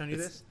 Have I shown you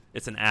this?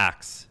 It's an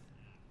axe.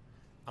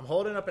 I'm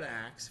holding up an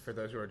axe for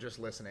those who are just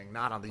listening,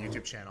 not on the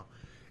YouTube channel,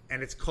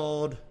 and it's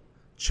called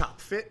Chop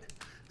Fit.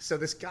 So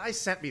this guy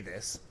sent me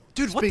this.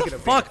 Dude, what the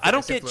fuck? I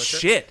don't get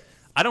shit.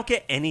 I don't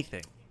get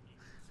anything.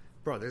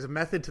 Bro, there's a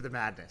method to the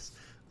madness.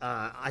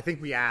 I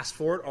think we asked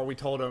for it, or we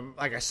told him,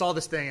 like, I saw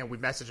this thing, and we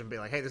messaged him, be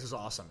like, hey, this is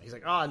awesome. He's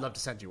like, oh, I'd love to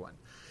send you one.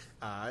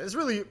 It's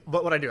really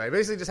what I do. I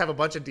basically just have a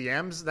bunch of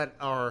DMs that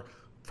are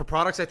for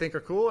products I think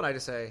are cool, and I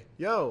just say,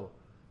 yo,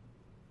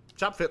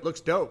 Chop Fit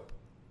looks dope.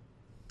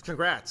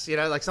 Congrats.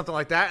 Like something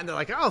like that. And they're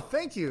like, oh,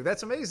 thank you.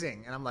 That's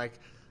amazing. And I'm like,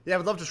 yeah, I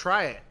would love to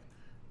try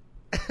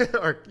it.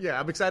 Or, yeah,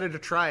 I'm excited to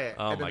try it.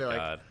 Oh, and then my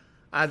God. Like,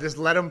 I just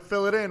let them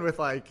fill it in with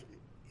like,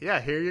 yeah,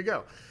 here you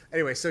go.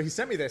 Anyway, so he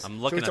sent me this.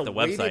 I'm looking at the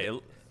website. It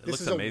looks amazing.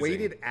 This is a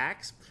weighted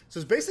axe. So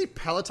it's basically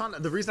Peloton.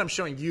 The reason I'm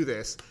showing you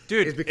this,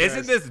 dude, is because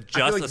isn't this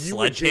just a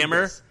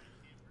sledgehammer?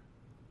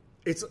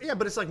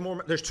 But it's like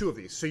more. There's two of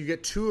these, so you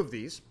get two of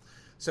these.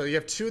 So you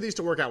have two of these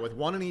to work out with,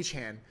 one in each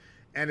hand,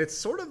 and it's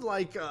sort of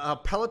like a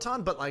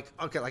Peloton, but like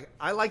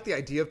I like the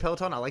idea of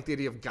Peloton. I like the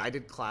idea of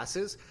guided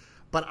classes.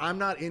 But I'm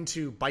not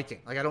into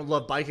biking. Like, I don't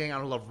love biking. I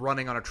don't love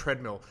running on a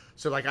treadmill.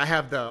 So, like, I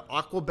have the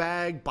aqua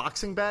bag,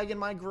 boxing bag in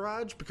my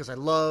garage because I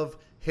love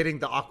hitting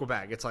the aqua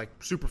bag. It's, like,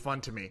 super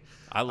fun to me.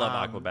 I love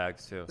aqua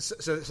bags, too.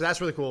 So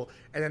that's really cool.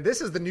 And then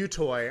this is the new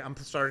toy I'm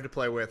starting to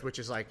play with, which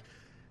is, like,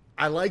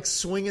 I like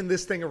swinging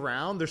this thing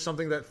around. There's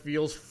something that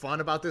feels fun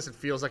about this. It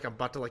feels like I'm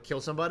about to, like, kill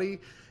somebody.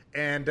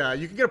 And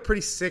you can get a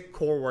pretty sick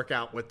core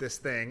workout with this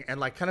thing. And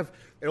like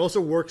it also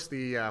works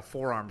the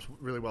forearms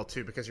really well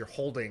too, because you're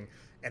holding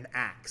an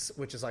axe,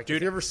 which is like,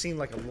 if you ever seen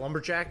like a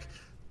lumberjack,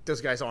 those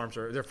guys'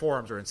 their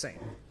forearms are insane.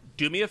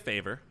 Do me a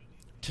favor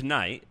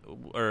tonight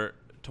or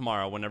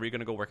tomorrow, whenever you're going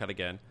to go work out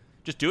again,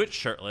 just do it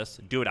shirtless,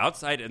 do it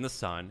outside in the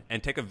sun,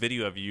 and take a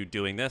video of you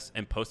doing this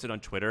and post it on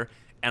Twitter.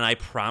 And I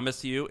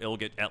promise you, it'll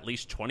get at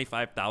least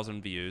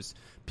 25,000 views.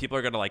 People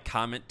are going to like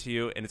comment to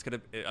you, and it's going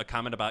to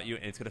comment about you,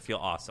 and it's going to feel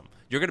awesome.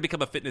 You're going to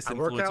become a fitness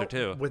influencer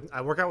too. I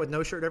work out with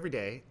no shirt every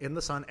day, in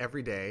the sun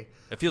every day.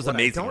 It feels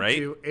amazing, right? What I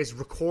don't do is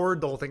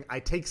record the whole thing.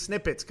 I take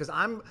snippets because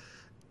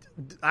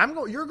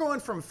you're going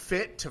from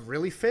fit to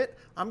really fit.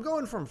 I'm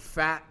going from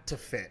fat to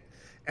fit,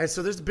 and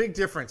so there's a big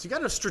difference. You got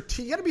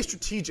to be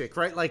strategic,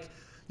 right? Like,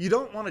 you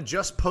don't want to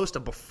just post a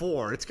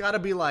before. It's got to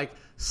be like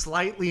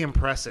slightly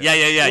impressive.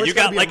 Yeah. Or You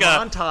got be like a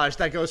montage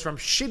that goes from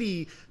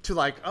shitty to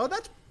like, oh,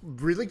 that's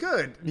really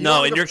good.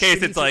 No, in your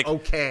case, it's like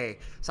okay.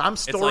 So I'm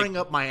storing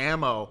up my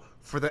ammo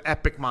for the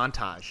epic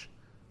montage.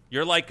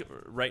 You're like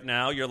right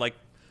now. You're like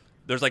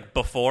there's like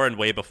before and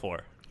way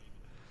before.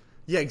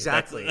 Yeah,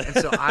 exactly. And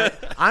so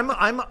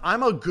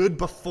I'm a good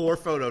before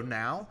photo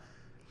now,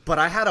 but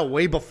I had a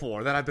way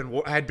before that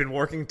I had been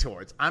working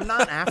towards. I'm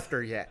not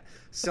after yet.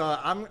 So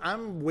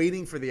I'm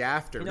waiting for the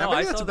after. No, now,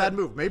 maybe that's a bad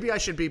move. Maybe I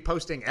should be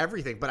posting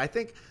everything, but I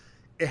think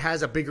it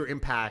has a bigger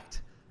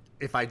impact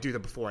if I do the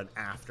before and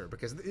after,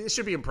 because it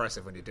should be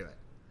impressive when you do it.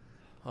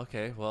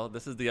 Okay, well,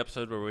 this is the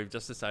episode where we've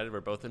just decided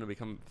we're both going to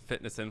become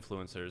fitness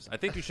influencers. I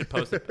think you should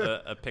post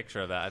a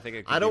picture of that. I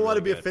think I don't want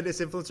to be a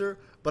fitness influencer,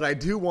 but I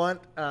do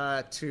want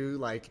to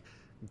like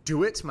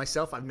do it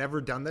myself. I've never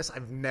done this.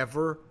 I've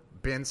never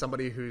been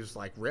somebody who's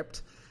like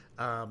ripped.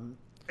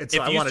 And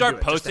so if you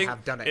start posting,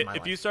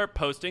 you start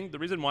posting, another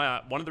reason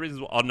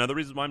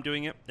why I'm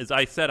doing it is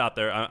I said out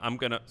there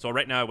so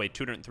right now I weigh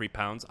 203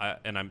 pounds,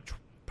 and I'm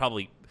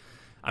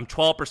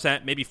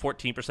 12%, maybe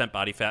 14%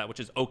 body fat,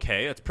 which is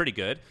okay. That's pretty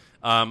good.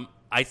 I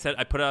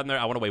put it on there.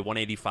 I want to weigh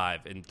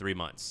 185 in 3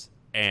 months,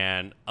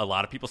 and a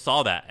lot of people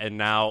saw that. And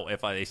now if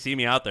they see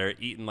me out there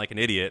eating like an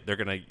idiot, they're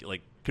gonna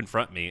like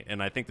confront me.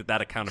 And I think that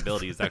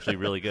accountability is actually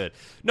really good.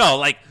 No,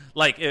 like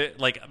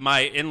my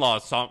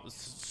in-laws saw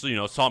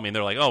me, and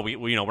they're like, oh,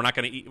 we're not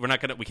gonna eat.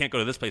 We can't go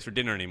to this place for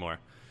dinner anymore.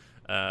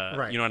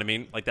 Right. You know what I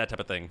mean? Like that type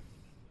of thing.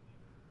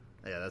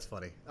 Yeah, that's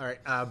funny. All right,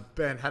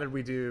 Ben, how did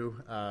we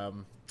do?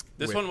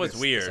 This one was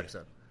weird. This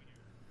episode?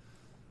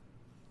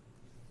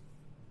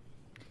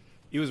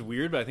 It was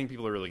weird, but I think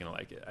people are really going to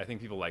like it. I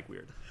think people like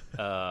weird.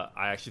 I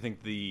actually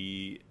think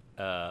the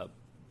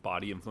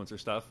body influencer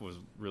stuff was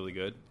really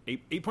good.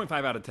 8.5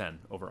 out of 10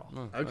 overall.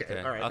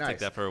 Okay. All right, I'll nice. take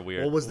that for a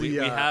weird. What was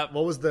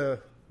the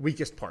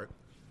weakest part?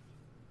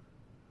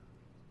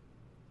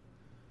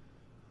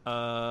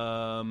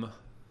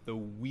 The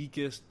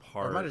weakest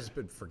part, or it might have just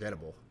been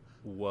forgettable,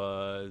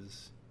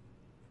 was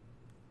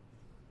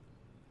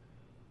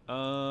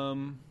I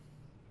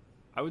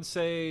would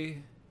say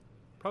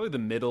probably the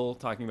middle,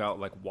 talking about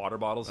like water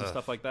bottles and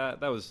stuff like that.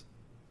 That was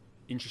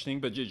interesting,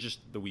 but just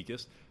the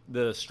weakest.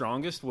 The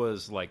strongest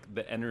was like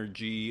the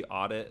energy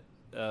audit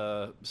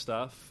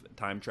stuff,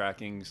 time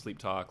tracking, sleep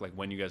talk, like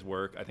when you guys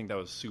work. I think that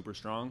was super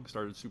strong.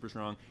 Started super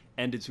strong,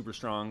 ended super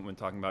strong when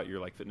talking about your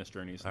like fitness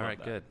journeys. All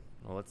right, good.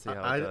 Well, let's see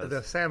how it goes.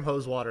 The Sam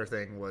Hosewater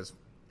thing was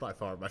by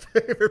far my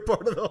favorite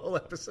part of the whole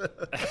episode.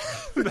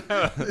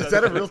 Is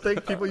that a real thing?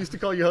 People used to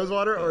call you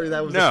Hosewater, or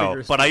that was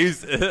no? But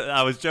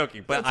I was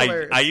joking. But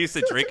I used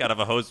to drink out of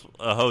a hose.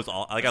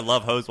 Like I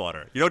love hose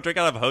water. You don't drink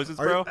out of hoses,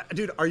 bro?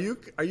 Dude, are you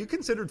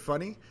considered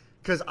funny?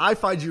 Because I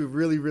find you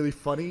really, really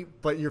funny,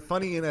 but you're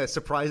funny in a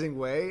surprising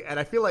way, and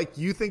I feel like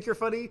you think you're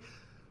funny,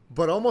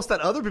 but almost that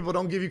other people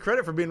don't give you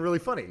credit for being really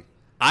funny.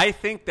 I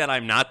think that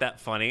I'm not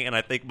that funny, and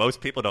I think most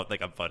people don't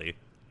think I'm funny.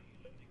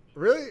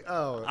 Really?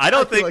 Oh, I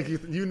don't think like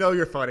you know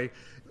you're funny.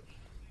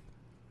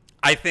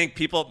 I think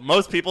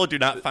most people do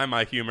not find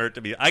my humor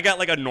to be. I got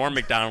like a Norm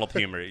Macdonald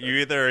humor. You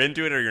either are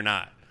into it or you're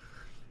not.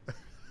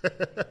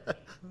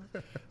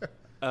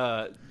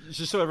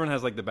 Just so everyone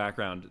has like the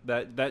background,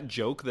 that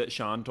joke that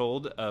Sean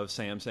told of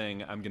Sam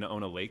saying I'm gonna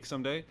own a lake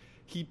someday,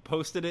 he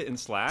posted it in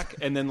Slack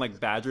and then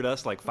like badgered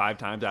us like 5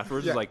 times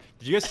afterwards. Yeah. Was like,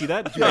 did you guys see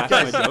that? Did you laugh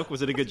at my joke?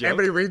 Was it a good joke?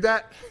 Everybody read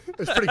that? It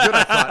was pretty good,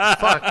 I thought.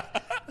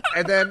 Fuck.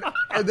 And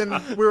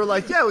then we were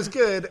like, yeah, it was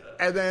good.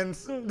 And then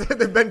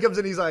Ben comes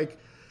in, he's like,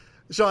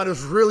 Sean, it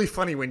was really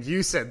funny when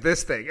you said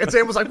this thing. And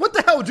Sam was like, what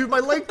the hell, dude?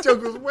 My lake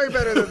joke was way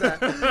better than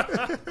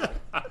that.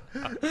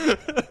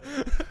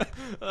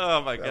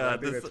 Oh, my God.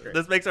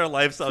 This makes our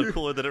life sound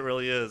cooler than it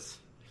really is.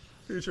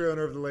 Future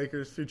owner of the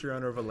Lakers, future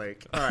owner of a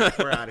lake. All right,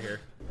 we're out of here.